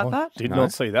 You know about that? Did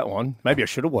not see that one. Maybe I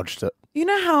should have watched it. You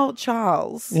know how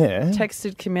Charles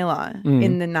texted Camilla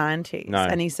in the 90s? No.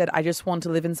 And he said, I just want to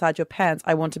live inside your pants.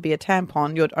 I want to be a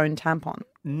tampon, your own tampon.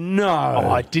 No.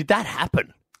 Oh, did that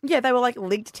happen? Yeah, they were like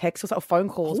leaked texts or phone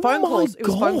calls. Oh Phone my calls. It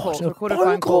was phone God, calls. Recorded phone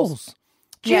phone calls. calls.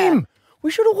 Jim, Yeah. we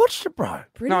should have watched it, bro.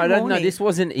 No, this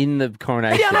wasn't in the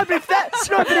coronation. Yeah, no, but if that's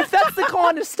the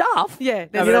kind of stuff. Yeah.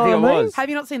 No, but I think it was. Have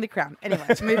you not seen The Crown? Anyway,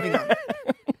 moving on.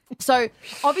 So,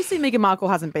 obviously, Meghan Markle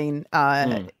hasn't been, I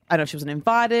don't know if she wasn't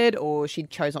invited or she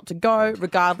chose not to go.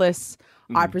 Regardless,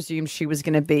 I presume she was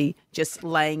going to be just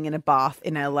laying in a bath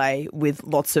in LA with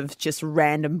lots of just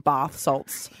random bath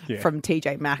salts from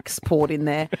TJ Maxx poured in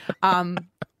there.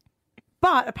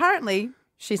 But apparently,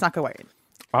 she snuck away in.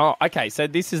 Oh, okay. So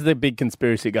this is the big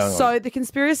conspiracy going on. So the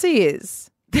conspiracy is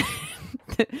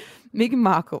that Meghan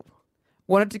Markle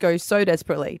wanted to go so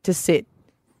desperately to sit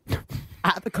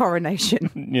at the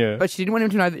coronation. Yeah. But she didn't want him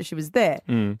to know that she was there.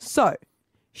 So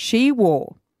she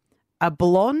wore a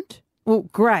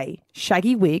grey,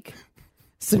 shaggy wig,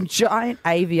 some giant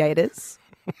aviators,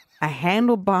 a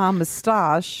handlebar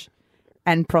moustache,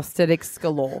 and prosthetics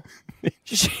galore.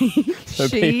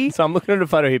 So I'm looking at a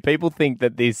photo here. People think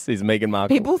that this is Meghan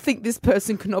Markle. People think this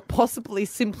person cannot possibly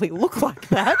simply look like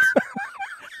that.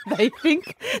 They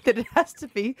think that it has to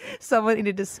be someone in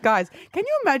a disguise. Can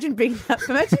you imagine being that?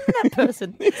 Imagine that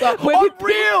person. It's like,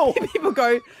 real. People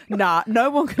go, nah,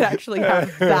 no one could actually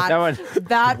have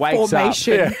that wakes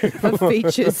formation of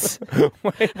features.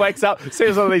 Wakes up,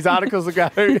 sees all these articles that go.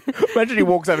 Imagine he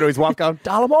walks over to his wife going,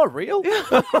 darling, am I real?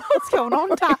 What's going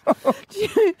on, Dad?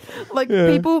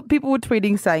 People were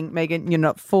tweeting saying, Meghan, you're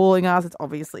not fooling us. It's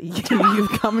obviously you've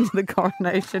come into the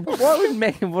coronation. Why would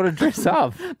Meghan want to dress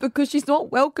up? Because she's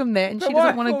not welcome there and she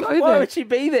doesn't want to go there. Why would she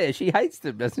be there? She hates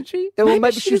them, doesn't she? Well,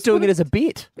 maybe she's doing it as a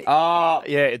bit. Oh,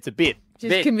 yeah, it's a bit.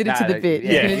 She's committed to the bit.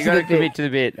 Yeah, you got to commit to the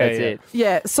bit. That's it.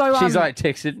 Yeah, so she's like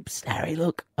texted, Harry,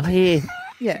 look, I'm here.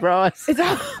 Yeah. Surprise.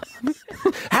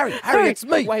 Harry, it's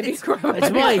me. It's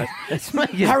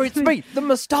me. Harry, it's me. The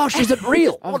moustache isn't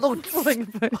real.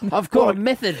 I've got a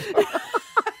method.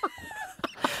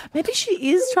 Maybe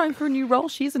she is trying for a new role.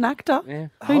 She's an actor. Yeah.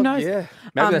 Who knows? Yeah.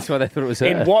 Maybe that's why they thought it was her.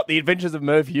 In what? The Adventures of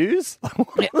Merv Hughes?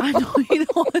 Yeah, I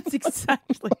know. That's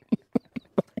exactly.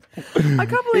 I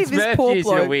can't believe It's this Merv poor Hughes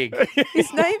in a bloke. wig.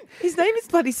 His name is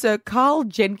bloody Sir Carl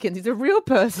Jenkins. He's a real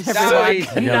person. No,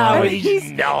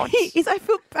 he's not. He's not. I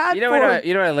feel bad You know for when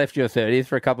him. I left your 30th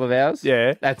for a couple of hours?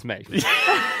 Yeah. That's me.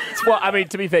 Well, I mean,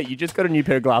 to be fair, you just got a new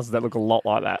pair of glasses that look a lot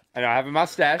like that. And I have a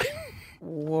mustache.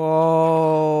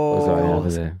 Whoa. Was I over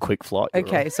there? Quick flight.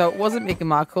 Okay, so it wasn't Meghan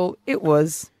Markle. It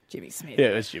was Jimmy Smith. Yeah,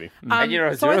 it was Jimmy. And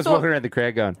you're so I always thought- walking around the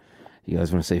crowd going, You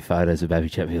guys want to see photos of Abby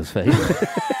Chatfield's feet?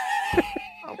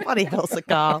 Oh, bloody hell,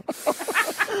 Carl.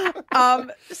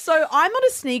 So I'm not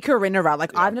a sneaker in around.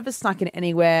 Like I've never snuck in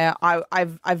anywhere.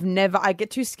 I've never. I get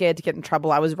too scared to get in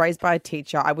trouble. I was raised by a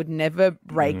teacher. I would never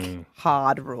break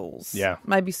hard rules. Yeah.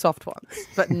 Maybe soft ones,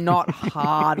 but not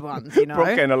hard ones. You know. ¿Por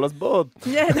qué no los dos?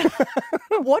 Yeah.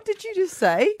 What did you just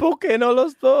say? ¿Por qué no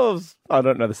los dos? I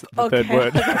don't know the third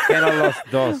word. ¿Por qué no los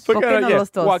dos? ¿Por qué no los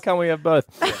dos? Why can't we have both?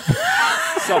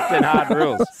 Soft and hard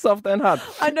rules. Soft and hard.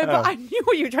 I know, but I knew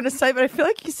what you were trying to say, but I feel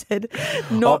like you said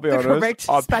not the correct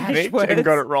I Spanish panicked words. and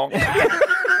got it wrong.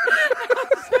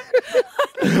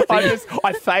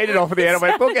 I faded off at the end. I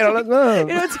went, ¿por qué no los dos? You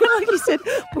know, it's kind of like you said,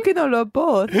 ¿por qué no los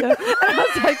both? And I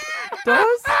was like,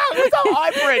 dos? It was a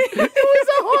hybrid. It was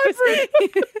a hybrid.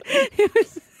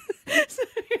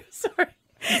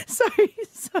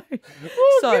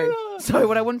 So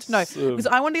what I wanted to know, because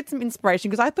I wanted some inspiration,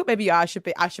 because I thought maybe I should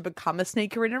become a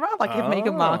sneaker in around. Like if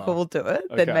Meghan Markle will do it,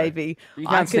 then maybe You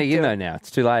I can't could sneak in do though it. now. It's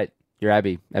too late. You're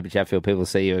Abby Chatfield. People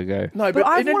see you and go. No, But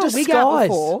I've worn a wig out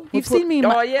before. You've seen me.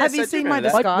 Have you seen my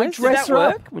disguise? Did that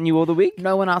work when you wore the wig?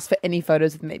 No one asked for any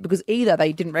photos of me because either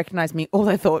they didn't recognise me or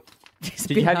they thought.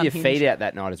 Did you have your feet out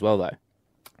that night as well though?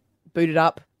 Booted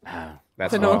up. Oh,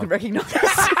 that's So no one wrong. could recognise.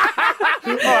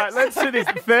 All right, let's do this.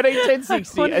 13 10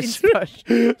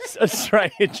 60.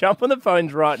 Australia, jump on the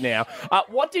phones right now.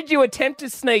 What did you attempt to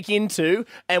sneak into,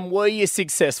 and were you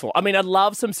successful? I mean, I'd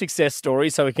love some success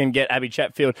stories so we can get Abby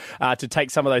Chatfield to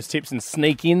take some of those tips and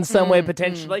sneak in somewhere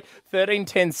potentially. 13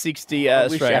 10 60. I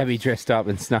wish Australia. Abby dressed up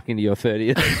and snuck into your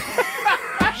 30th.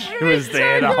 She was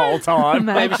there the whole time.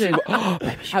 Imagine.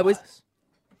 I was.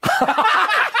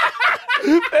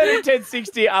 13 10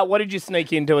 60. What did you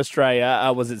sneak into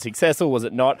Australia? Was it successful? Was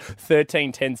it not?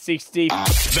 13 10 60.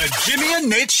 The Jimmy and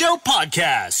Nate Show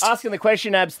podcast. Asking the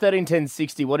question, Abs, 13 10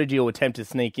 60. What did you attempt to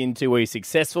sneak into? Were you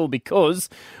successful? Because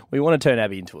we want to turn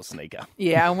Abby into a sneaker.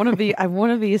 Yeah, I want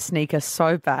to be a sneaker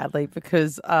so badly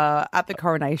because at the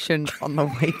coronation on the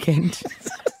weekend,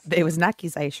 there was an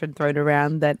accusation thrown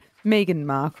around that Meghan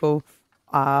Markle,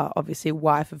 obviously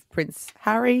wife of Prince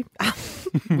Harry,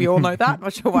 we all know that.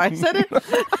 Not sure why I said it.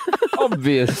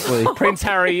 Obviously, Prince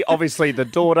Harry, obviously the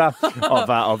daughter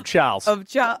of Charles. Son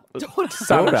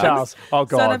Son of Charles. Oh,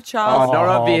 God. Son of Charles. Oh, not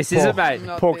obvious, is it, mate?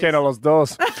 Por qué no los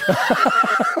dos?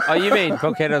 Oh, you mean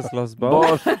 ¿Por qué no los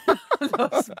dos?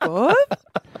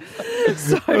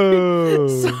 So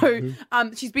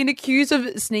she's been accused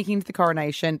of sneaking into the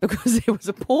coronation because there was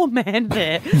a poor man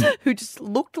there who just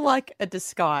looked like a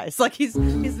disguise. Like his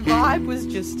vibe was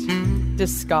just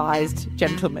disguised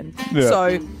gentleman. Yeah.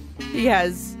 So he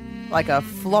has like a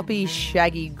floppy,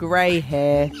 shaggy grey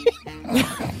hair.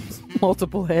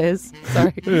 Multiple hairs.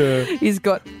 Sorry. Yeah. He's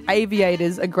got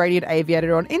aviators, a gradient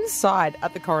aviator on inside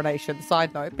at the coronation.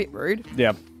 Side note, bit rude.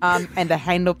 Yeah. And a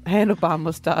handlebar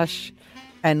moustache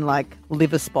and like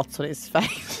liver spots on his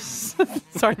face.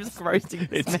 Sorry, I'm just roasting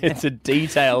this man. It's a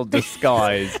detailed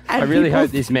disguise. I really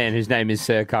hope this man, whose name is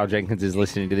Sir Carl Jenkins, is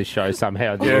listening to this show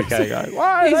somehow. Okay, going,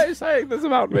 why are they saying this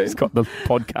about me? He's got the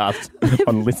podcast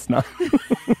on listener.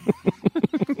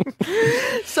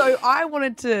 So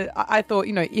I thought,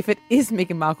 you know, if it is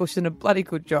Meghan Markle, she's done a bloody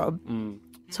good job.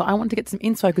 So I wanted to get some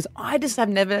info because I just have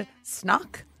never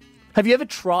snuck. Have you ever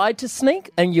tried to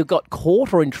sneak and you got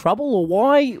caught or in trouble, or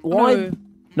why?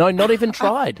 No, not even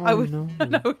tried. I would no.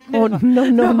 I would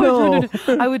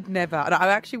never. No, I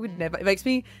actually would never. It makes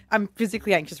me. I'm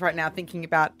physically anxious right now thinking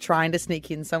about trying to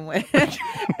sneak in somewhere and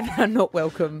I'm not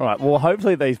welcome. All right. Well,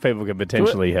 hopefully these people can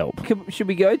potentially help. Should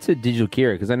we go to Digital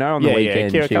Kira? Because I know on the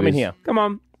weekend. Kira, she come in was, here. Come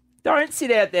on. Don't sit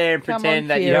out there and Come pretend on,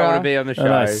 that you don't Kira. want to be on the show.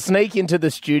 No, sneak into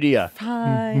the studio.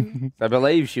 Fine. I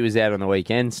believe she was out on the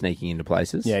weekend sneaking into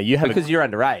places. Yeah, you have because you're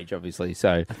underage, obviously.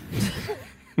 So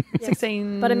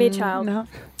 16. But a mere child. No.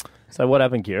 So what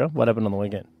happened, Kira? What happened on the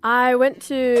weekend? I went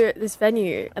to this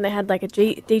venue and they had like a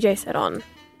DJ set on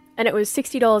and it was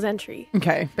 $60 entry.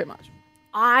 Okay, bit much.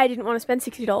 I didn't want to spend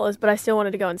 $60, but I still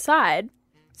wanted to go inside.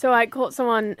 So I caught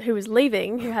someone who was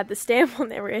leaving who had the stamp on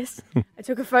their wrist. I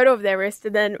took a photo of their wrist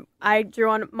and then I drew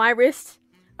on my wrist,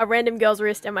 a random girl's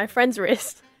wrist, and my friend's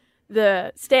wrist,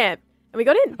 the stamp, and we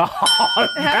got in. Oh,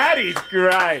 that is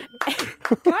great.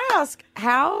 Can I ask,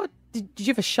 how did you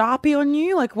have a Sharpie on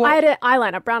you? Like what? I had an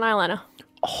eyeliner, brown eyeliner.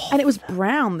 And it was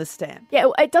brown, the stamp. Yeah,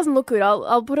 it doesn't look good.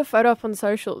 I'll put a photo up on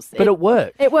socials. But it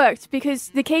worked. It worked because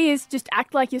the key is just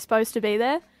act like you're supposed to be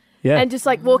there. Yeah. And just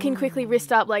like walk in quickly,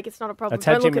 wrist up, like it's not a problem. That's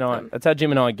how Don't Jim look and at I. them. That's how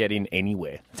Jim and I get in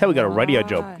anywhere. That's how we got a radio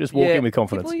job. Just walk in with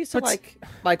confidence. People used to like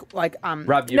rub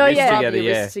your wrists together, rub your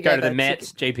wrists Go to together the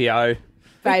Mets, GPO.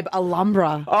 Babe,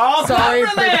 Alhambra. Oh, sorry,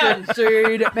 Brisbane. Brisbane,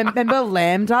 dude. Remember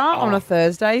Lambda on a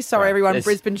Thursday? Sorry, everyone. This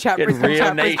Brisbane chat, getting Brisbane real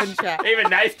chat, niche. Brisbane chat. Even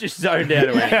Nath just zoned out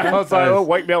of it. I was like, oh,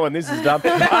 wake me up when this is done.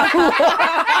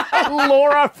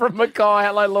 Laura from Mackay.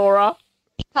 Hello, Laura.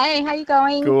 Hey, how you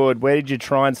going? Good. Where did you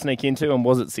try and sneak into, and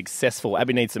was it successful?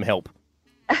 Abby needs some help.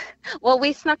 Well,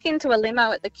 we snuck into a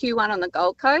limo at the Q1 on the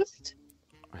Gold Coast.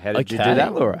 How did you do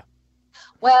that, Laura?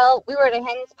 Well, we were at a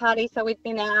hen's party, so we'd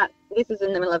been out. This is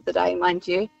in the middle of the day, mind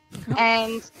you.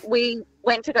 And we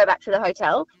went to go back to the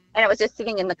hotel, and it was just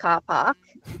sitting in the car park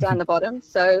down the bottom.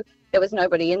 So there was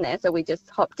nobody in there. So we just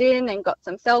hopped in and got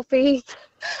some selfies.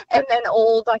 And then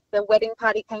all, like, the wedding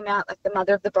party came out, like the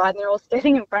mother of the bride, and they're all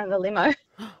standing in front of the limo.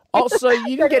 Oh, so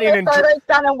you can get in and... photos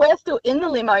done, and we're still in the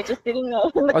limo, just sitting there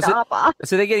in the car park.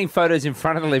 So they're getting photos in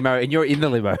front of the limo, and you're in the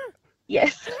limo.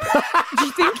 Yes. Do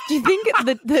you think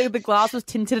the glass was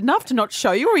tinted enough to not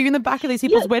show you, or are you in the back of these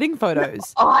people's wedding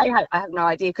photos? Oh, I have no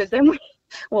idea, because then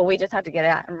we just had to get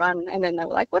out and run, and then they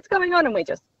were like, "What's going on?" And we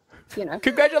just,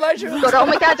 congratulations, got on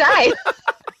with our day.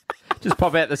 Just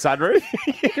pop out the sunroof.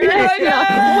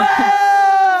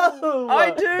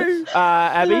 I do.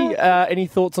 Abby, any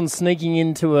thoughts on sneaking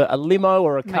into a limo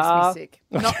or a car? Makes me sick.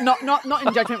 Not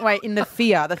in judgment way. In the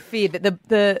fear,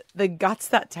 the guts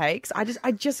that takes. I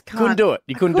just can't. Couldn't do it.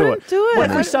 You couldn't do it. do it.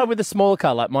 What if we start with a smaller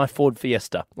car, like my Ford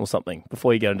Fiesta or something,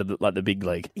 before you go into the big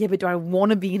league? Yeah, but do I want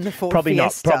to be in the Ford Probably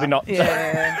Fiesta? not. Probably not.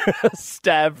 Yeah.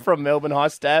 Stav from Melbourne. Hi,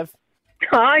 Stav.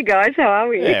 Hi, guys. How are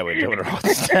we? Yeah, we're doing it right,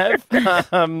 Stav.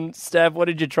 Stav, what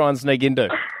did you try and sneak into?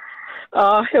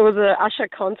 It was an Usher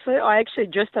concert. I actually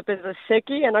dressed up as a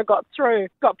Seki, and I got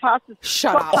past the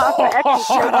Shut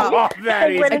up.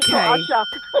 and went into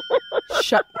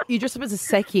Usher. You dressed up as a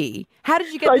Seki. How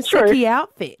did you get So the true. Seki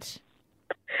outfit?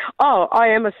 Oh, I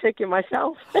am a Seki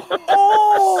myself.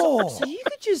 So you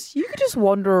could just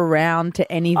wander around to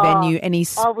any venue, any.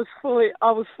 I was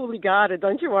fully guarded.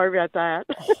 Don't you worry about that.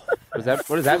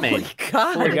 What does that mean?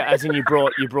 As in you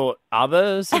brought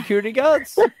other security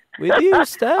guards with you,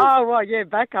 Stav? Oh, well, yeah,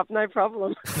 backup, no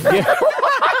problem.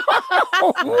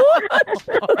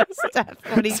 Steph,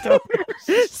 what are you doing?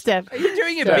 Steph, Are you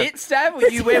doing a bit, Stav? Or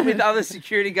you went with other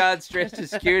security guards dressed as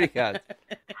security guards?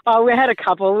 Oh, we had a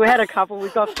couple. We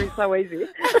got through so easy.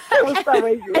 It was so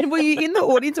easy. And were you in the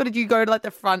audience, or did you go to like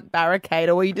the front barricade,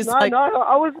 or were you just No, like? no,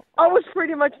 I was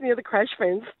pretty much near the crash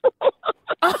fence.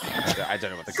 I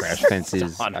don't know what the crash fence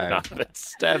is. I don't know, but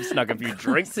Stav snuck a few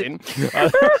drinks in. Jesus.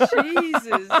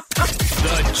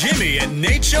 The Jimmy and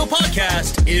Nate Show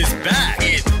podcast is back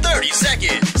in 30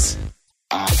 seconds.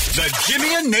 The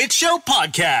Jimmy and Nate Show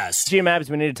podcast. Jim Abs,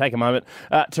 we need to take a moment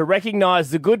to recognise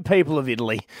the good people of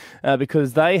Italy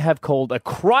because they have called a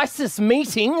crisis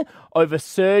meeting over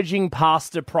surging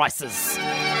pasta prices.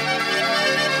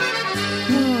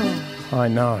 I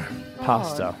know.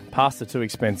 Pasta. Pasta too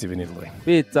expensive in Italy.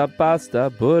 Pizza,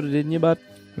 pasta, put it in your butt.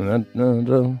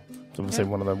 It's obviously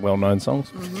one of the well-known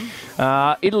songs.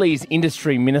 Italy's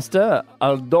industry minister,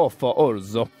 Adolfo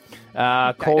Orzo,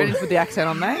 Don't called... just put the accent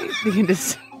on, mate. You can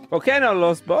just. Volcano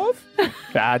lost both.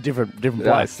 Different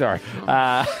place. Sorry.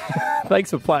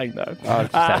 Thanks for playing, though.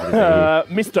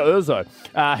 Mr. Urzo,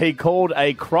 he called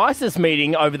a crisis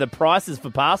meeting over the prices for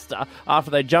pasta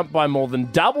after they jumped by more than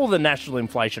double the national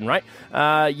inflation rate.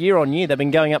 Year on year, they've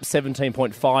been going up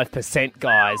 17.5%,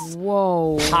 guys.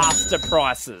 Whoa. Pasta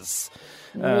prices.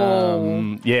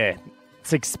 Whoa. Yeah,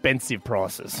 it's expensive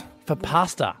prices for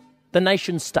pasta, the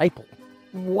nation's staple.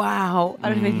 Wow. I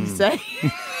don't know what you say.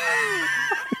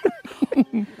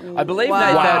 I believe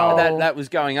that was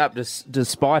going up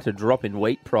despite a drop in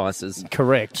wheat prices.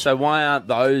 Correct. So why aren't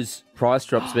those price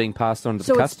drops being passed on to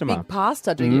the customer? So it's Big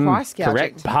Pasta doing price gouging.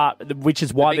 Correct. Which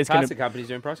is why The big there's going pasta companies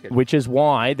doing price gouging. Which is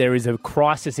why there is a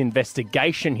crisis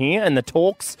investigation here, and the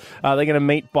talks they're going to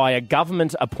meet by a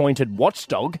government-appointed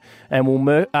watchdog, and will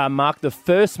mark the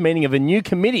first meeting of a new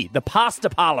committee, the Pasta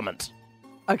Parliament.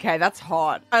 Okay, that's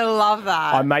hot. I love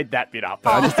that. I made that bit up.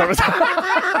 I just thought it was...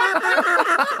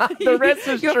 The rest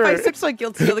is Your true. face looks so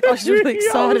guilty. You're like, I was really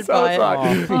excited by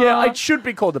it. Yeah, it should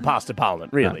be called the Pasta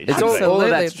Parliament, really. It's all of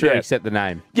that's true except the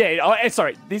name. Yeah,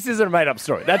 sorry, this isn't a made-up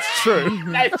story. That's true.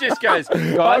 It just goes, guys.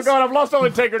 Oh, God, I've lost all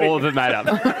integrity. All of it made up.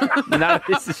 No,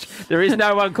 there is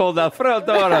no one called the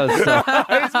Freldoros.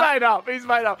 He's made up. He's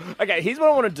made up. Okay, here's what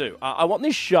I want to do. I want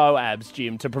this show, Abs,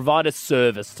 Jim, to provide a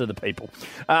service to the people.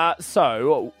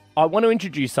 So I want to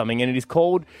introduce something, and it is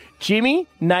called Jimmy,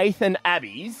 Nathan,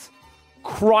 Abby's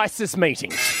Crisis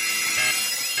Meetings.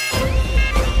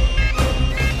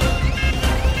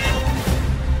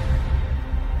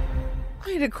 I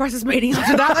need a crisis meeting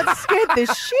after that. That scared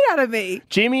the shit out of me.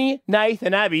 Jimmy,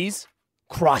 Nathan, Abby's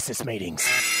Crisis Meetings.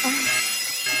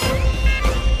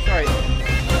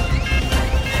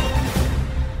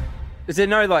 Is there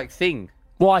no like thing?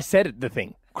 Well, I said it, the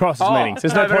thing. Crisis meetings.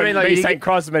 There's no but I point mean, like, in me you saying get-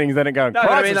 crisis meetings, then it going, No,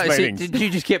 but I crisis mean, like, meetings. did you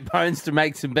just get Bones to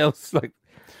make some bells like?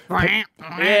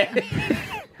 Yeah.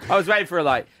 I was waiting for a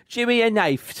like Jimmy and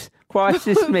Naft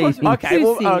crisis meeting. Okay,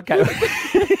 well, okay.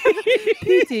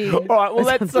 All right, well,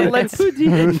 let's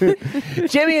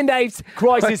Jimmy and Dave's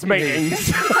crisis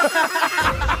meetings.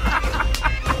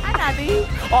 And Abby.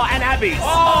 Oh, and Abby's.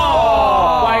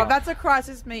 Oh, Wait. that's a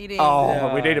crisis meeting.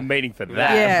 Oh, we need a meeting for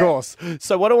that, Yeah. of course.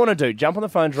 So what I want to do, jump on the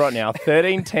phones right now,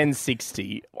 13 10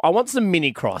 60. I want some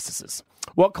mini crises.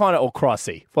 What kind of, or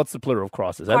crisis? What's the plural of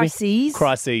crisis? Abby? Crises.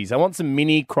 Crises. I want some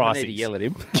mini crises. I need to yell at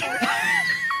him.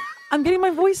 I'm getting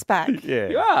my voice back. Yeah.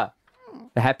 You are.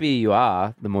 The happier you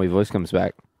are, the more your voice comes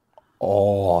back.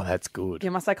 Oh, that's good. Yeah,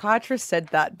 my psychiatrist said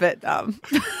that, but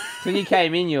When you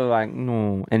came in, you were like,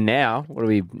 no. And now, what are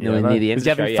we nearly near the end of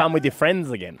You're the show? having fun with your friends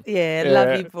again. yeah,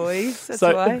 love you boys. That's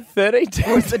So why. 13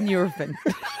 10 What's the Nurofen?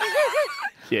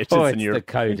 Yeah, it's Oh, just it's in the Europe.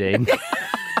 codeine.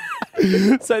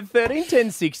 So 13 10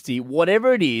 60,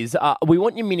 whatever it is, we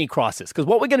want your mini crisis, because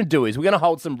what we're going to do is we're going to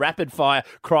hold some rapid fire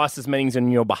crisis meetings on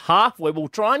your behalf where we'll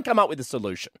try and come up with a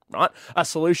solution, right? A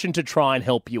solution to try and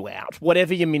help you out,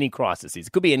 whatever your mini crisis is.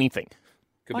 It could be anything.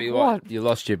 Could be what? You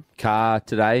lost your car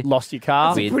today. Lost your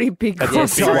car. That's a pretty big That's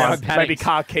crisis. a big one. I Maybe panicked.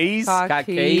 car keys. Car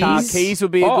keys. Car keys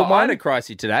would be a Oh, good I one. had a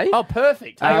crisis today. Oh,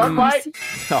 perfect. Hang on, mate.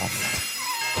 Oh.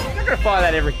 I'm not going to fire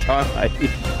that every time,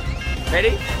 mate.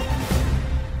 Ready?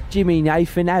 Jimmy,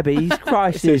 Nathan, Abby's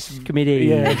Crisis Committee.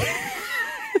 Yeah.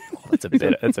 That's a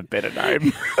better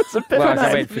name. That's a better Well, I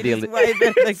name. went for the It's way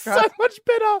better than So much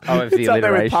better. I went for the It's up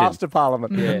there with alliteration. Pastor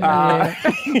Parliament.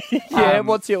 Yeah.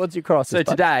 What's your crisis? So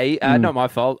bud? today, not my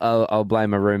fault. I'll blame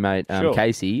my roommate Sure.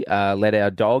 Casey. Let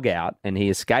our dog out, and he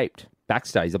escaped.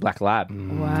 Baxter, he's a black lab.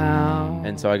 Wow.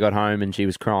 And so I got home, and she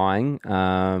was crying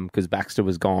because Baxter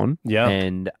was gone. Yeah.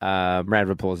 And round of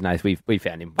applause, Nath. We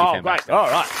found him. We Oh, found great. Baxter. All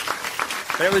right.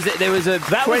 But there was a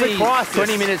That was 20, a crisis.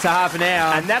 20 minutes to half an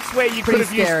hour. And that's where you could Pretty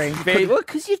have used scary. Very, well,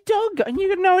 because your dog, and you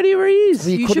got no idea where he is.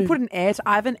 You should put an I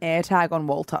have an air tag on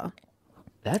Walter.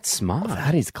 That's smart.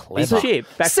 That is clever. He's a chip.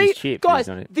 Baxter's See, chip. guys, He's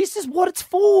on it. this is what it's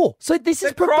for. So this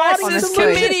is providing crisis the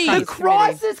solution. committee. The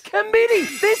crisis committee.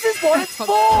 This is what it's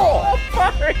for.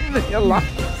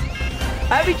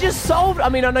 Have you just solved? I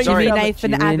mean, I know Sorry. you mean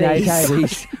Nathan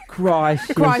Abby's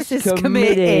Crisis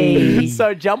Committee.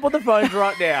 So jump on the phones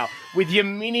right now with your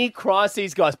mini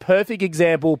crises, guys. Perfect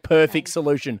example, perfect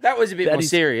solution. That was a bit That more is-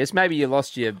 serious. Maybe you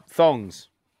lost your thongs.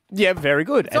 Yeah, very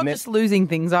good. It's not just losing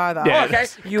things either. Yeah, okay.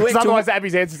 You went because to- otherwise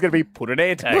Abby's answer is going to be put an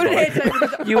air tag Put on an it. air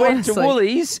tag. You went to Honestly.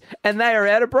 Woolies, and they are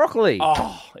out of broccoli.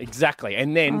 Oh, exactly.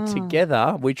 And then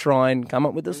together we try and come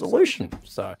up with a solution.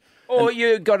 So Or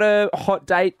you got a hot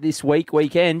date this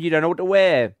weekend. You don't know what to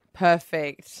wear.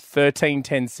 Perfect. 13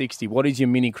 10 60. What is your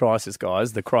mini crisis,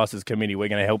 guys? The crisis committee. We're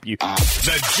going to help you.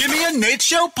 The Jimmy and Nate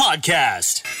Show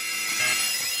podcast.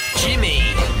 Jimmy,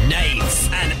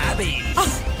 Nate, and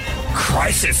Abby's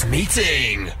crisis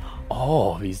meeting.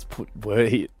 Oh, he's put.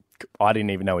 I didn't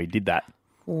even know he did that.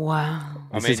 Wow.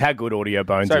 This is how good Audio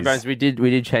Bones Sorry, is. Bones. We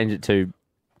did change it to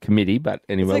committee, but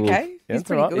anyway, It's okay. Yeah, He's it's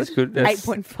pretty all right. good. It's good. That's-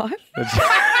 8.5.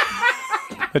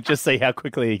 Let's just see how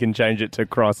quickly he can change it to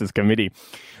crisis committee.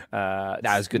 No,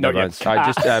 it's good. Not No, yet. Bones.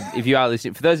 I just if you are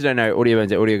listening, for those who don't know, Audio Bones,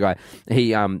 the audio guy,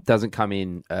 he doesn't come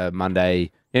in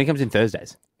Monday. He comes in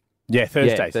Thursdays. Yeah,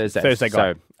 Thursdays. Yeah, Thursdays. Thursday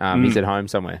guy. So he's at home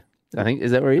somewhere. I think,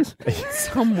 is that where he is?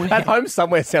 Somewhere. At home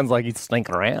somewhere sounds like he's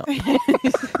slinking around.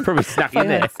 Probably snuck in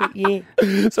there.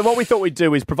 Yeah. So what we thought we'd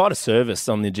do is provide a service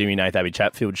on the Jimmy Nath Abby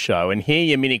Chatfield show and hear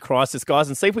your mini crisis, guys,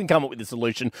 and see if we can come up with a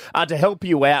solution to help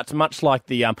you out, much like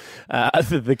the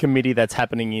committee that's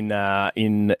happening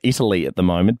in Italy at the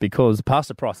moment, because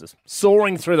pasta prices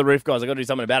soaring through the roof, guys. I've got to do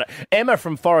something about it. Emma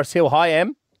from Forest Hill. Hi,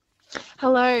 Em.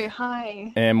 Hello,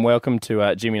 hi. And welcome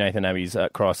to Jimmy Nathan Abby's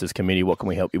crisis committee. What can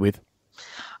we help you with?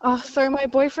 So my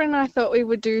boyfriend and I thought we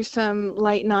would do some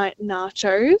late night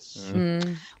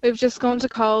nachos. We've just gone to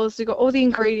Coles. We've got all the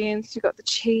ingredients. We've got the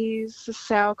cheese, the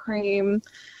sour cream,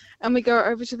 and we go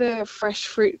over to the fresh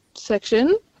fruit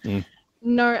section.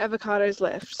 No avocados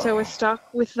left. So we're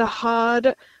stuck with the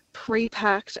hard,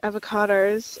 pre-packed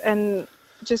avocados, and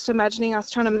just imagining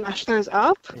us trying to mash those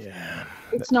up. Yeah.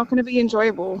 It's not going to be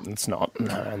enjoyable. It's not.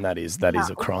 No, and that is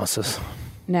a crisis.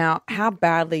 Now, how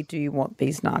badly do you want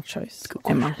these nachos,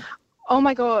 Emma? Oh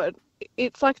my God.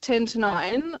 It's like 10 to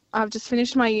 9. I've just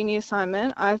finished my uni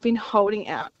assignment. I've been holding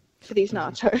out for these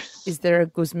nachos. Is there a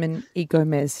Guzman y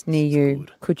Gomez near you?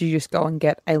 Could you just go and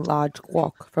get a large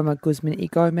guac from a Guzman y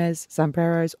Gomez,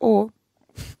 Zamperos, or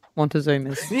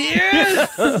Montezuma's?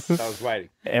 Yes! I was waiting.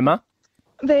 Emma?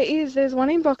 There's one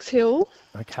in Box Hill.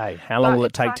 Okay. How long will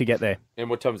it take to get there? And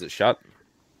what time is it shut?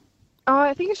 Oh,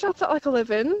 I think it shuts at like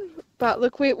 11. But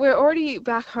look, we're already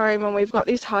back home and we've got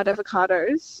these hard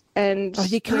avocados. And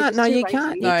you can't. No, you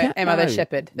can't. No, Emma, they're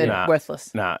shepherd. They're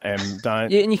worthless. No,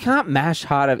 don't. Yeah, and you can't mash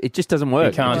hard. It just doesn't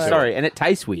work. You can't. Sorry, and it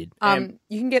tastes weird.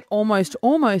 You can get almost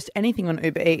anything on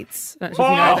Uber Eats. I don't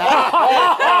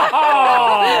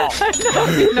know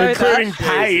if you know that. Including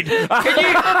paid. Can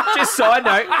you, just side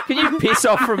note, can you piss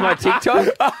off from my TikTok?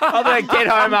 I'm going to get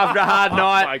home after a hard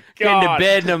night, get into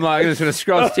bed, and I'm like, I'm just going to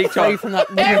scroll TikTok.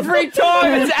 Every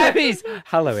time it's Abby's.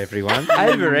 Hello, everyone.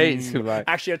 Uber Eats.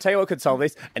 Actually, I'll tell you what could solve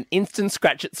this. An instant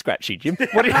scratchy, Jim.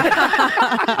 What do you...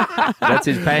 That's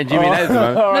his pan, Jimmy. That's the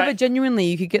moment. No, but genuinely,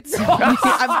 you could get some. That's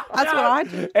what I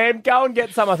do. Go and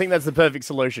get some. I think that's the perfect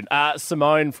solution.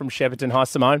 Simone from Shepparton. Hi,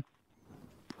 Simone.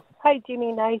 Hey,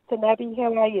 Jimmy, Nathan, Abby,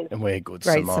 how are you? And we're good,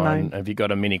 Great, Simone. Have you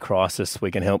got a mini crisis we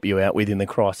can help you out with in the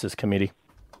crisis committee?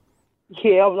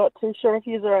 Yeah, I'm not too sure if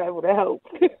you are able to help.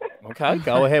 Okay,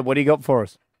 go ahead. What do you got for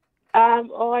us?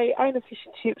 I own a fish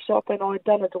and chip shop, and I'd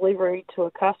done a delivery to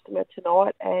a customer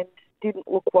tonight and didn't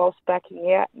look whilst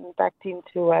backing out and backed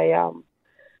into a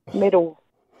metal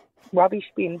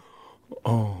rubbish bin.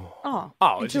 Oh,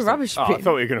 it's it's a rubbish bin. I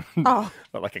thought you were going to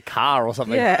like a car or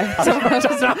something. Yeah.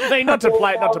 not to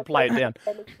play it down.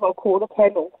 Damaged my quarter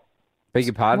panel. Beg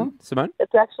your pardon, Simone?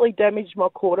 It's actually damaged my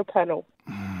quarter panel.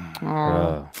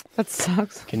 Oh, that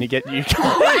sucks. Can you get new?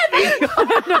 Can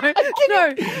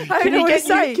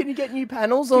you get new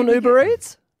panels on Uber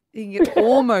Eats? You can get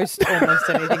almost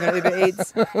anything on Uber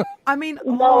Eats. I mean,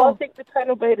 I think the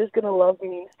panel beater's going to love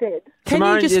me instead. Can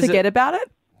Simone, you just forget about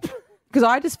it? Because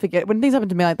I just forget when things happen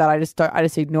to me like that. I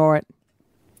just ignore it.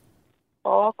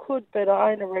 Oh, I could, but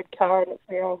I own a red car and it's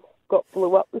now got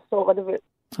blew up the side of it.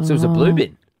 So it was a blue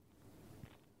bin?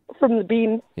 From the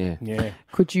bin. Yeah.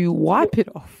 Could you wipe it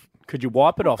off? Could you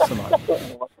wipe it off, Simone?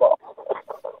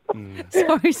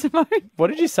 Sorry, Simone. What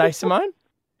did you say, Simone?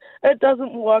 It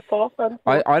doesn't wipe off.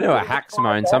 I know a hack,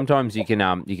 Simone. Sometimes you can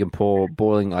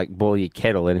boil your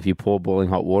kettle, and if you pour boiling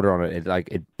hot water on it,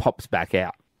 it pops back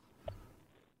out.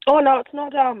 Oh no, it's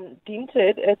not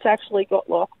dented. It's actually got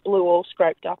like blue all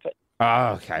scraped up it. Oh,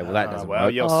 okay. Well, that doesn't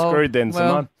work. You're screwed then,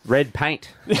 Simone. Red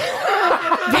paint.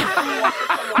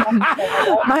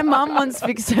 My mum once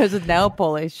fixed hers with nail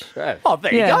polish. Oh,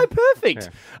 there you go.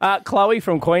 Perfect. Chloe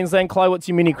from Queensland. Chloe, what's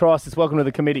your mini crisis? Welcome to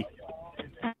the committee.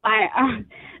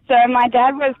 So my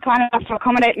dad was kind enough to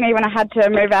accommodate me when I had to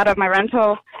move out of my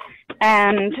rental,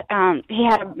 and he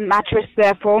had a mattress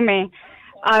there for me.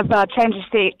 I've changed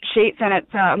the sheets, and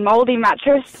it's a mouldy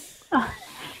mattress.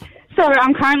 So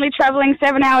I'm currently travelling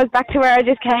 7 hours back to where I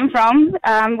just came from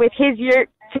with his ute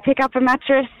to pick up a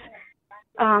mattress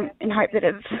in hope that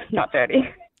it's not dirty.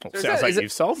 Sounds like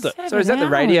you've solved it. So is that the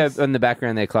radio in the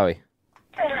background there, Chloe?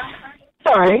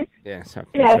 Sorry. Yeah. Sorry.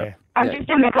 Yeah. I'm just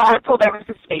in the car. I pulled over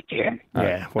to speak to you.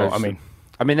 Yeah, well,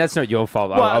 I mean, that's not your fault.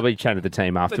 Well, I'll be chatting to the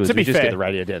team afterwards. To be just fair, get the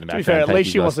radio down the background. To be fair, at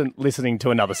least she wasn't listening to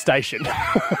another station.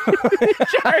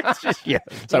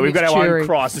 So we've got our own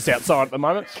crisis outside at the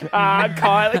moment.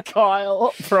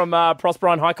 Kyle from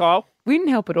Prosperine. Hi, Kyle. We didn't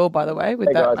help at all, by the way,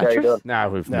 with that mattress. No,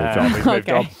 we've moved on. We've moved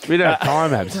on. We don't have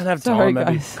time, Abs. We don't have Sorry, time,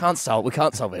 Abby. guys. We can't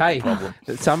solve every problem.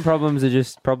 Some problems are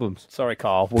just problems. Sorry,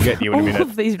 Kyle. We'll get you in a All minute.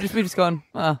 of these, we've just gone,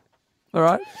 all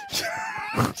right.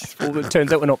 Well, it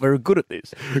turns out we're not very good at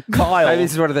this. Kyle. Maybe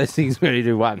this is one of those things we only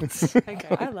do once.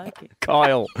 Okay, I like it.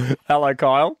 Kyle. Hello,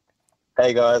 Kyle.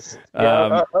 Hey, guys.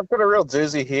 Yeah, I've got a real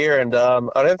doozy here, and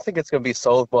I don't think it's going to be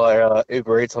solved by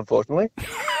Uber Eats, unfortunately.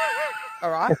 All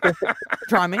right.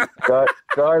 Try me.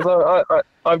 Guys,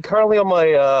 I'm currently on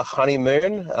my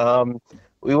honeymoon.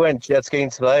 We went jet skiing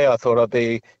today. I thought I'd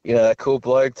be, a cool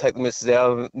bloke, take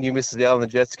the new missus out on the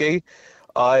jet ski.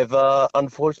 I've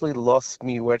unfortunately lost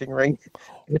my wedding ring.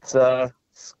 It's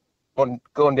gone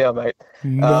down, mate.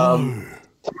 No.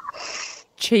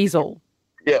 Cheezel.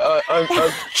 Yeah,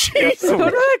 Cheezel.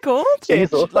 What are they called? Yeah,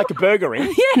 it's like a burger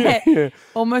ring. Yeah.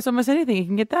 Almost anything. You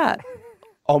can get that.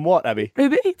 On what, Abby?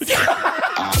 Uber Eats.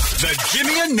 The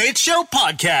Jimmy and Nate Show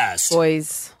podcast.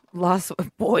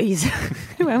 Boys.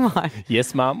 Who am I?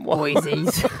 Yes, Mum.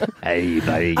 Boysies. Hey,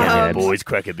 buddy. Boys,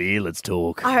 crack a beer. Let's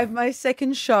talk. I have my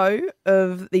second show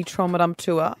of the Trauma Dump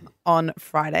Tour on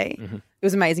Friday. Mm-hmm. It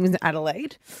was amazing. It was in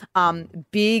Adelaide.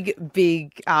 Big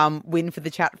win for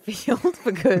the Chatfield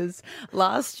because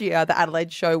last year the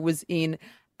Adelaide show was in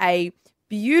a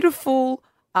beautiful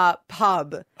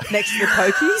pub next to the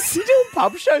Pokies. You do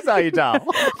pub shows, are you, Dal?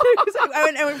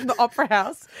 I went from the Opera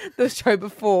House, the show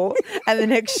before, and the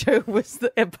next show was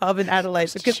a pub in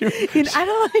Adelaide. Because in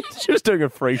Adelaide, she was doing a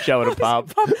free show at a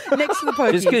pub. Next to the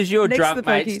Pokies. Just because your Next to drunk the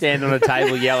mate Pokies. stand on a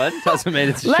table yelling doesn't mean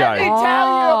it's a show. Let me tell you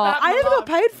about I never got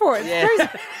paid for it. It's very-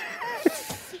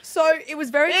 So it was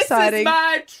very exciting.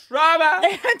 my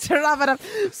trauma.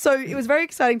 So it was very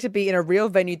exciting to be in a real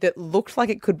venue that looked like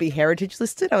it could be heritage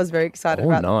listed. I was very excited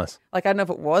about. Nice. Like, I don't know if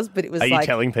it was, but it was Are you like.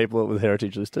 telling people it was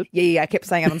heritage listed? Yeah, I kept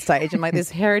saying it on stage. I'm like, this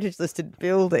heritage listed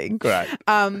building. Great.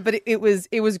 But it was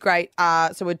great.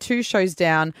 So we're 2 shows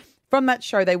down. From that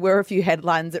show, there were a few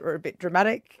headlines that were a bit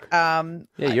dramatic. Yeah,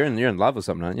 you're in love or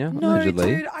something, aren't you? No,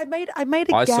 Allegedly. dude, I made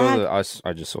a I gag.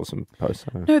 I just saw some posts.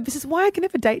 No, this is why I can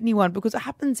never date anyone, because what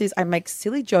happens is I make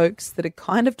silly jokes that are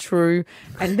kind of true,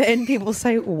 and then people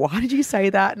say, "Why did you say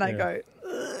that?" And I go,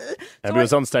 "Ugh." And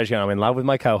was on stage going, I'm in love with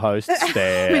my co-host.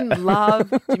 There. I'm in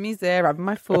love. Jimmy's there, rubbing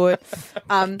my foot.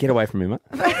 Get away from me, mate.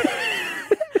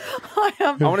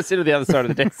 I want to sit at the other side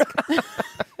of the desk.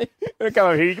 Come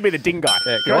over here. You can be the ding guy.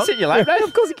 Yeah, can I sit in your lap, Dave?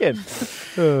 Of course you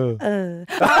can.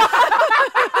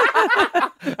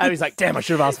 And he's like, damn, I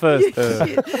should have asked first.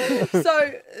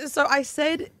 So I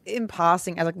said in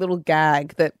passing as a little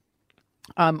gag that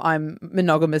I'm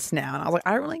monogamous now, and I was like,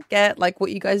 I don't really get like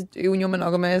what you guys do when you're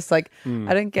monogamous. Like,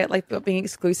 I don't get like what being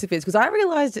exclusive is, because I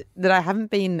realized that I haven't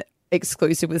been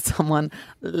exclusive with someone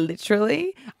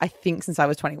literally, I think, since I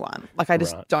was 21. Like, I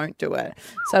just don't do it.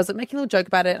 So I was like making a little joke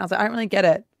about it, and I was like, I don't really get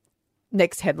it.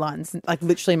 Next headlines, like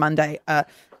literally Monday,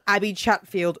 Abby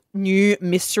Chatfield, new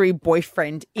mystery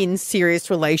boyfriend in serious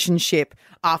relationship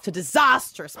after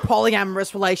disastrous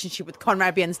polyamorous relationship with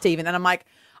Conrad and Stephen. And I'm like,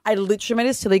 I literally made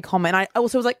a silly comment. I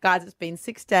also was like, guys, it's been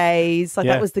 6 days. Like,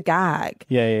 that was the gag.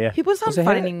 Yeah. People just aren't So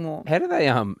funny anymore. How do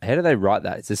they write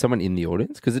that? Is there someone in the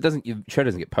audience? Because your show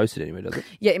doesn't get posted anywhere, does it?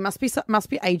 Yeah, it must be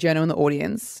a journal in the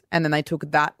audience, and then they took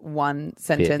that one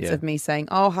sentence of me saying,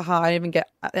 "Oh, haha, I didn't even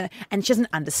get," and she doesn't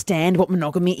understand what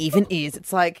monogamy even is.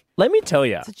 It's like, let me tell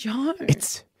you, it's a joke.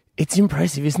 It's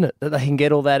impressive, isn't it, that they can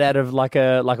get all that out of like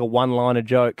a one-liner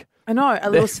joke. I know, a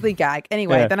little silly gag.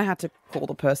 Anyway, then I had to call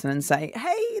the person and say,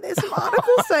 "Hey, there's some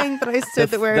articles saying that I said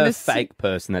that we're in a fake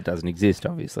person that doesn't exist,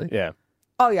 obviously. Yeah.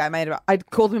 Oh yeah, I made it up. I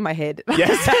called him in my head.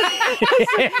 Yes.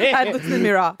 I looked in the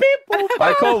mirror.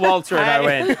 I called Walter and I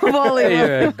went,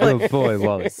 Wally. good boy,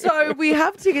 Wally. So we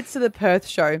have tickets to the Perth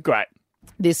show. Great.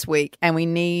 This week, and we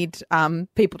need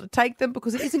people to take them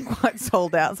because it isn't quite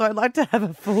sold out. So I'd like to have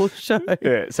a full show.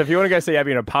 Yeah. So if you want to go see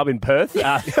Abby in a pub in Perth,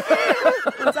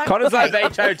 Cottesloe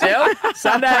Beach Hotel,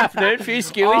 Sunday afternoon, few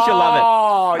skewish, you'll love it.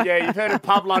 Oh, yeah, you've heard of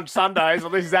pub lunch Sundays. Well,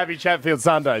 this is Abby Chatfield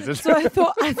Sundays. So I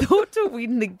thought to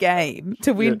win the game,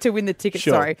 to win the ticket.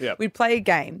 Sure, Sorry, yep. we'd play a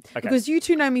game Okay. because you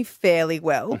two know me fairly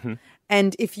well. Mm-hmm.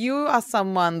 And if you are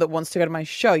someone that wants to go to my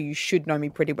show, you should know me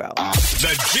pretty well.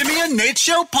 The Jimmy and Nate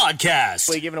Show podcast.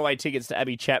 We're giving away tickets to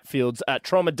Abby Chatfield's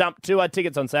Trauma Dump Tour.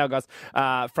 Tickets on sale, guys.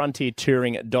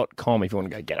 Frontiertouring.com if you want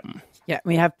to go get them. Yeah,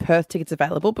 we have Perth tickets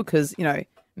available because, you know,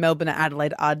 Melbourne and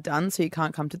Adelaide are done, so you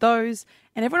can't come to those.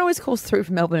 And everyone always calls through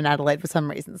from Melbourne and Adelaide for some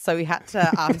reason. So we had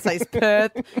to say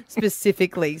Perth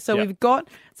specifically. So we've got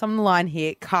someone on the line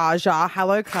here, Kaja.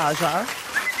 Hello, Kaja.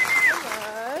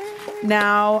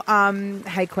 Now,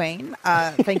 hey, Queen,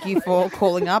 thank you for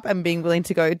calling up and being willing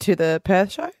to go to the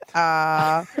Perth show.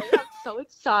 I'm so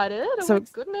excited. Oh, So- my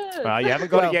goodness. You haven't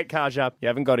got it yet, Kaja. You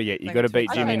haven't got it yet. You've got to beat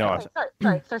Jimmy Knight.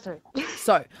 Sorry.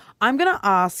 So I'm going to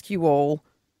ask you all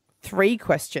 3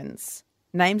 questions.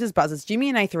 Names as buzzers. Jimmy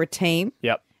and Nathan are a team.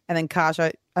 Yep. And then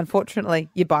Kaja, unfortunately,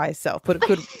 you're by yourself, but it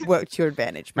could work to your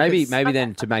advantage. Maybe because-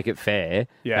 then to make it fair,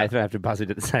 Nathan would have to buzz it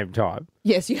at the same time.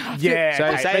 Yes, you have to. Yeah. So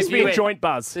okay. say Let's if be you a went- joint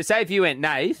buzz. So say if you went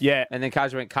Nath, Yeah. and then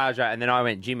Kaja went Kaja, and then I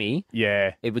went Jimmy,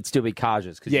 Yeah. it would still be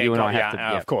Kaja's because Yeah, you and I got- have to.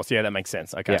 yeah, of course. Yeah, that makes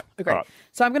sense. Okay. Yeah. Okay. All right.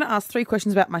 So I'm going to ask 3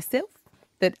 questions about myself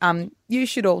that you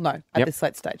should all know at Yep. this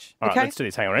late stage. All right, Okay? let's do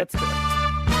this. Hang on, right?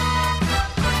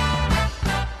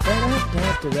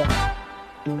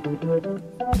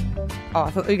 Oh, I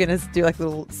thought we were going to do like a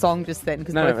little song just then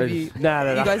because No, both no, of you,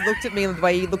 no. you guys looked at me the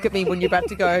way you look at me when you're about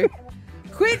to go,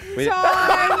 quit We-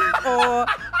 time or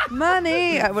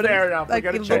money. Fair enough, we Like,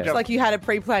 gotta it change looked up. like you had a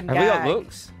pre-planned Have gag. we got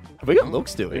looks? Have we got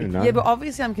looks, do we? Yeah, but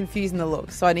obviously I'm confusing the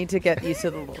looks, so I need to get used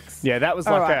to the looks. Yeah, that was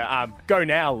All like right. a go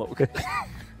now look.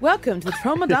 Welcome to the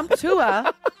Trauma Dump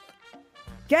Tour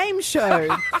game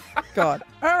show. God.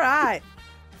 All right.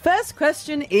 First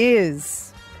question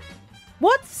is,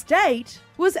 what state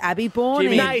was Abby born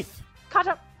Jimmy. in? Nath. Cut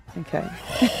up. Okay.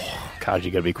 Card, you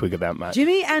got to be quick about that.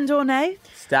 Jimmy and or Nath?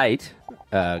 State,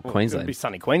 It'd Queensland. be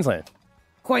sunny Queensland.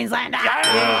 Queenslander.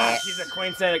 Yeah, she's a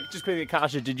Queenslander. Just quickly,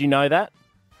 Karsha, did you know that?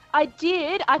 I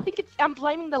did. I think I'm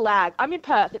blaming the lag. I'm in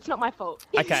Perth. It's not my fault.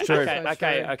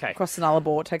 Okay. Cross the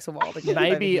Nullarbor takes a while to get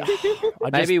Maybe, over here.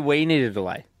 Maybe we need a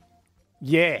delay.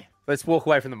 Yeah. Let's walk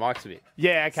away from the mics a bit.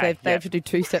 Yeah, So if they have to do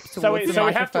 2 steps towards So the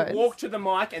we have to microphone. walk to the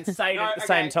mic and say it at the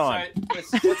same time.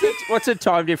 What's the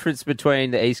time difference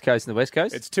between the East Coast and the West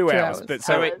Coast? It's 2 hours, but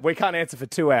we can't answer for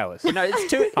 2 hours. No,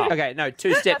 it's 2. Okay, no,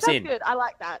 2 steps That's in. good. I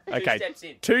like that. Okay,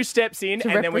 2 steps in, To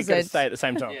and then we can represent- stay at the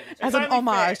same time. As an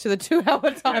homage to the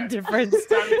 2-hour time difference.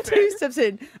 2 steps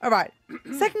in. All right.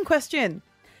 Second question.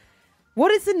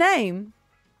 What is the name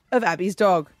of Abby's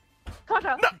dog?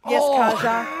 Kaja. Yes,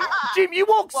 Kaja. Jim, you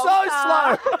walk so slow.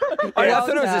 I thought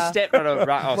it was a step, not a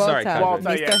right. Oh, sorry, Walter,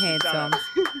 Kaja. Mr. Handsome.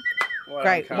 Well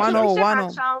Great. done,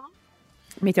 1-1. Kaja. 1-1.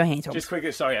 Mr. Handsome. Just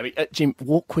quicker. Sorry, Abby. Jim,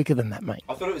 walk quicker than that, mate.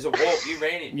 I thought it was a walk. You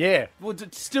ran in. Yeah. Well,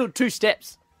 still 2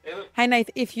 steps. Hey,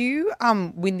 Nath, if you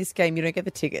win this game, you don't get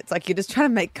the tickets. Like, you're just trying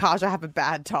to make Kaja have a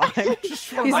bad time. He's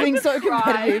being so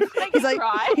competitive.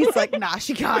 He's like, nah,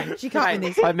 she can't. She can't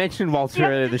win this. I mentioned Walter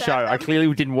earlier in the show. I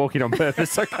clearly didn't walk in on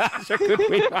purpose, so Kaja could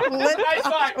win. I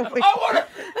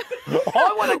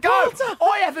want to go.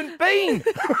 I haven't been.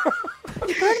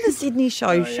 You go to the Sydney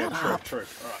show. Shut up. True.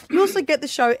 You also get the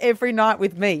show every night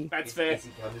with me. That's fair.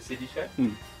 The Sydney show?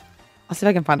 I'll see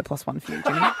if I can find a +1 for you,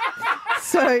 Jimmy.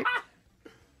 So,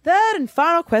 third and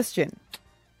final question.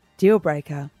 Deal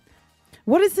breaker.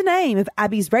 What is the name of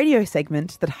Abby's radio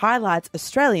segment that highlights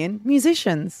Australian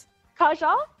musicians?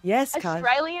 Kaja. Yes, Kaja.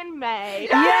 Australian made.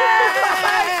 I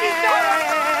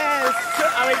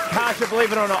mean, Kaja,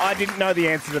 believe it or not, I didn't know the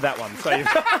answer to that one. So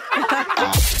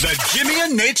The Jimmy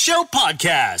and Nate Show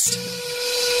podcast.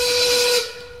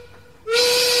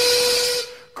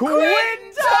 Quitting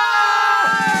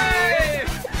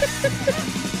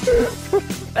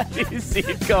That is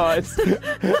it, guys.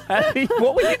 Abby,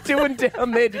 what were you doing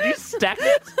down there? Did you stack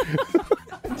it?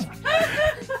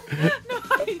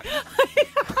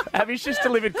 Abby's just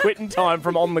delivered quitting time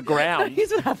from on the ground.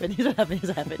 Here's what happened.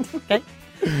 Okay.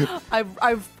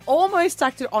 I've almost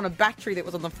stacked it on a battery that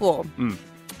was on the floor.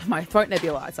 My throat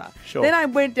nebulizer. Sure. Then I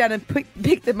went down and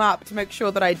picked them up to make sure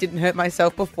that I didn't hurt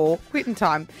myself before quitting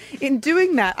time. In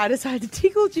doing that, I decided to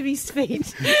tickle Jimmy's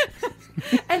feet.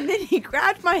 And then he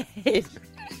grabbed my head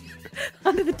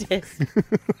under the desk.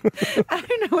 I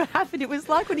don't know what happened. It was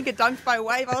like when you get dunked by a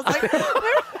wave. I was like, where am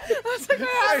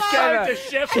I?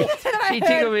 She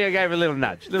tickled me and gave her a little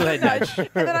nudge, little head nudge.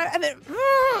 And then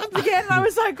again, and I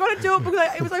was like, got to do it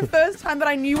because it was my first time that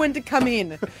I knew when to come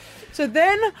in. So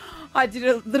then I did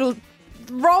a little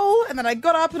roll, and then I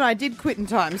got up and I did quitting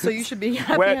time. So you should be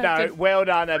happy. Well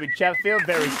done, Abby Chatfield.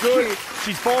 Very good.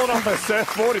 She's fallen off her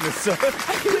surfboard in the surf.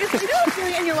 You know what you're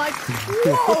doing, and you're like,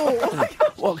 whoa.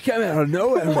 Well, it came out of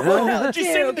nowhere, Did you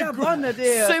see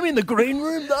me in the green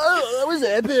room, though? That was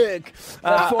epic.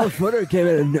 That 4-footer came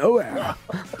out of nowhere.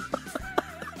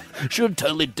 Should have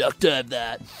totally duct dived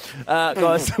that.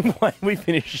 Guys, the way we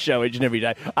finish the show each and every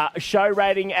day. Show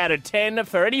rating out of 10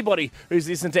 for anybody who's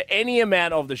listened to any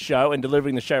amount of the show and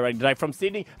delivering the show rating today from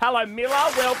Sydney. Hello, Miller.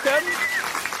 Welcome.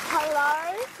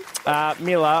 Hello.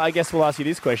 Miller, I guess we'll ask you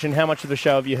this question. How much of the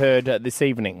show have you heard this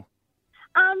evening?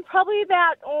 Probably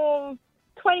about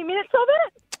 20 minutes of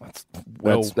it.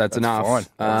 That's enough. Fine.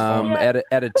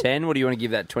 Out of 10, what do you want to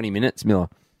give that 20 minutes, Miller?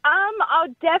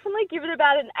 I'll definitely give it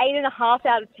about an 8.5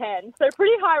 out of 10. So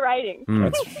pretty high rating.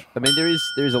 I mean, there is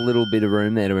a little bit of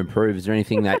room there to improve. Is there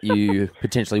anything that you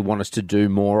potentially want us to do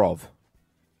more of?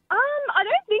 I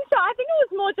don't think so. I think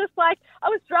it was more just like I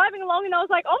was driving along and I was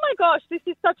like, oh my gosh, this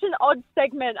is such an odd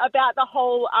segment about the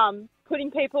whole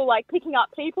putting people, like picking up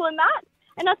people and that.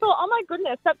 And I thought, oh my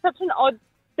goodness, that's such an odd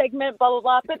segment, blah, blah,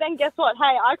 blah. But then guess what?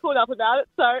 Hey, I called up about it.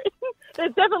 So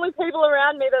there's definitely people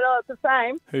around me that are the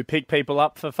same. Who pick people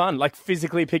up for fun, like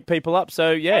physically pick people up.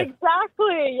 So, yeah.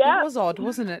 Exactly, yeah. It was odd,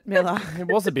 wasn't it, Miller? It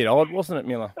was a bit odd, wasn't it,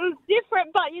 Miller? It was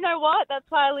different, but you know what? That's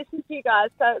why I listen to you guys,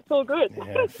 so it's all good.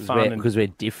 Yeah, because we're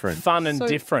different. Fun and So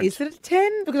different. Is it a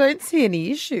 10? Because I don't see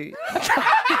any issues.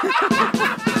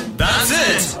 That's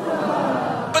it.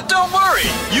 But don't worry,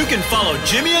 you can follow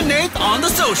Jimmy and Nate on the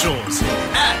socials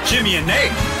at Jimmy and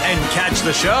Nate and catch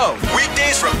the show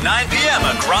weekdays from 9 p.m.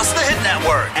 across the Hit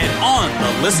Network and on the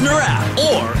Listener app.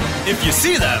 Or if you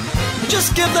see them,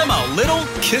 just give them a little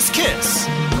kiss.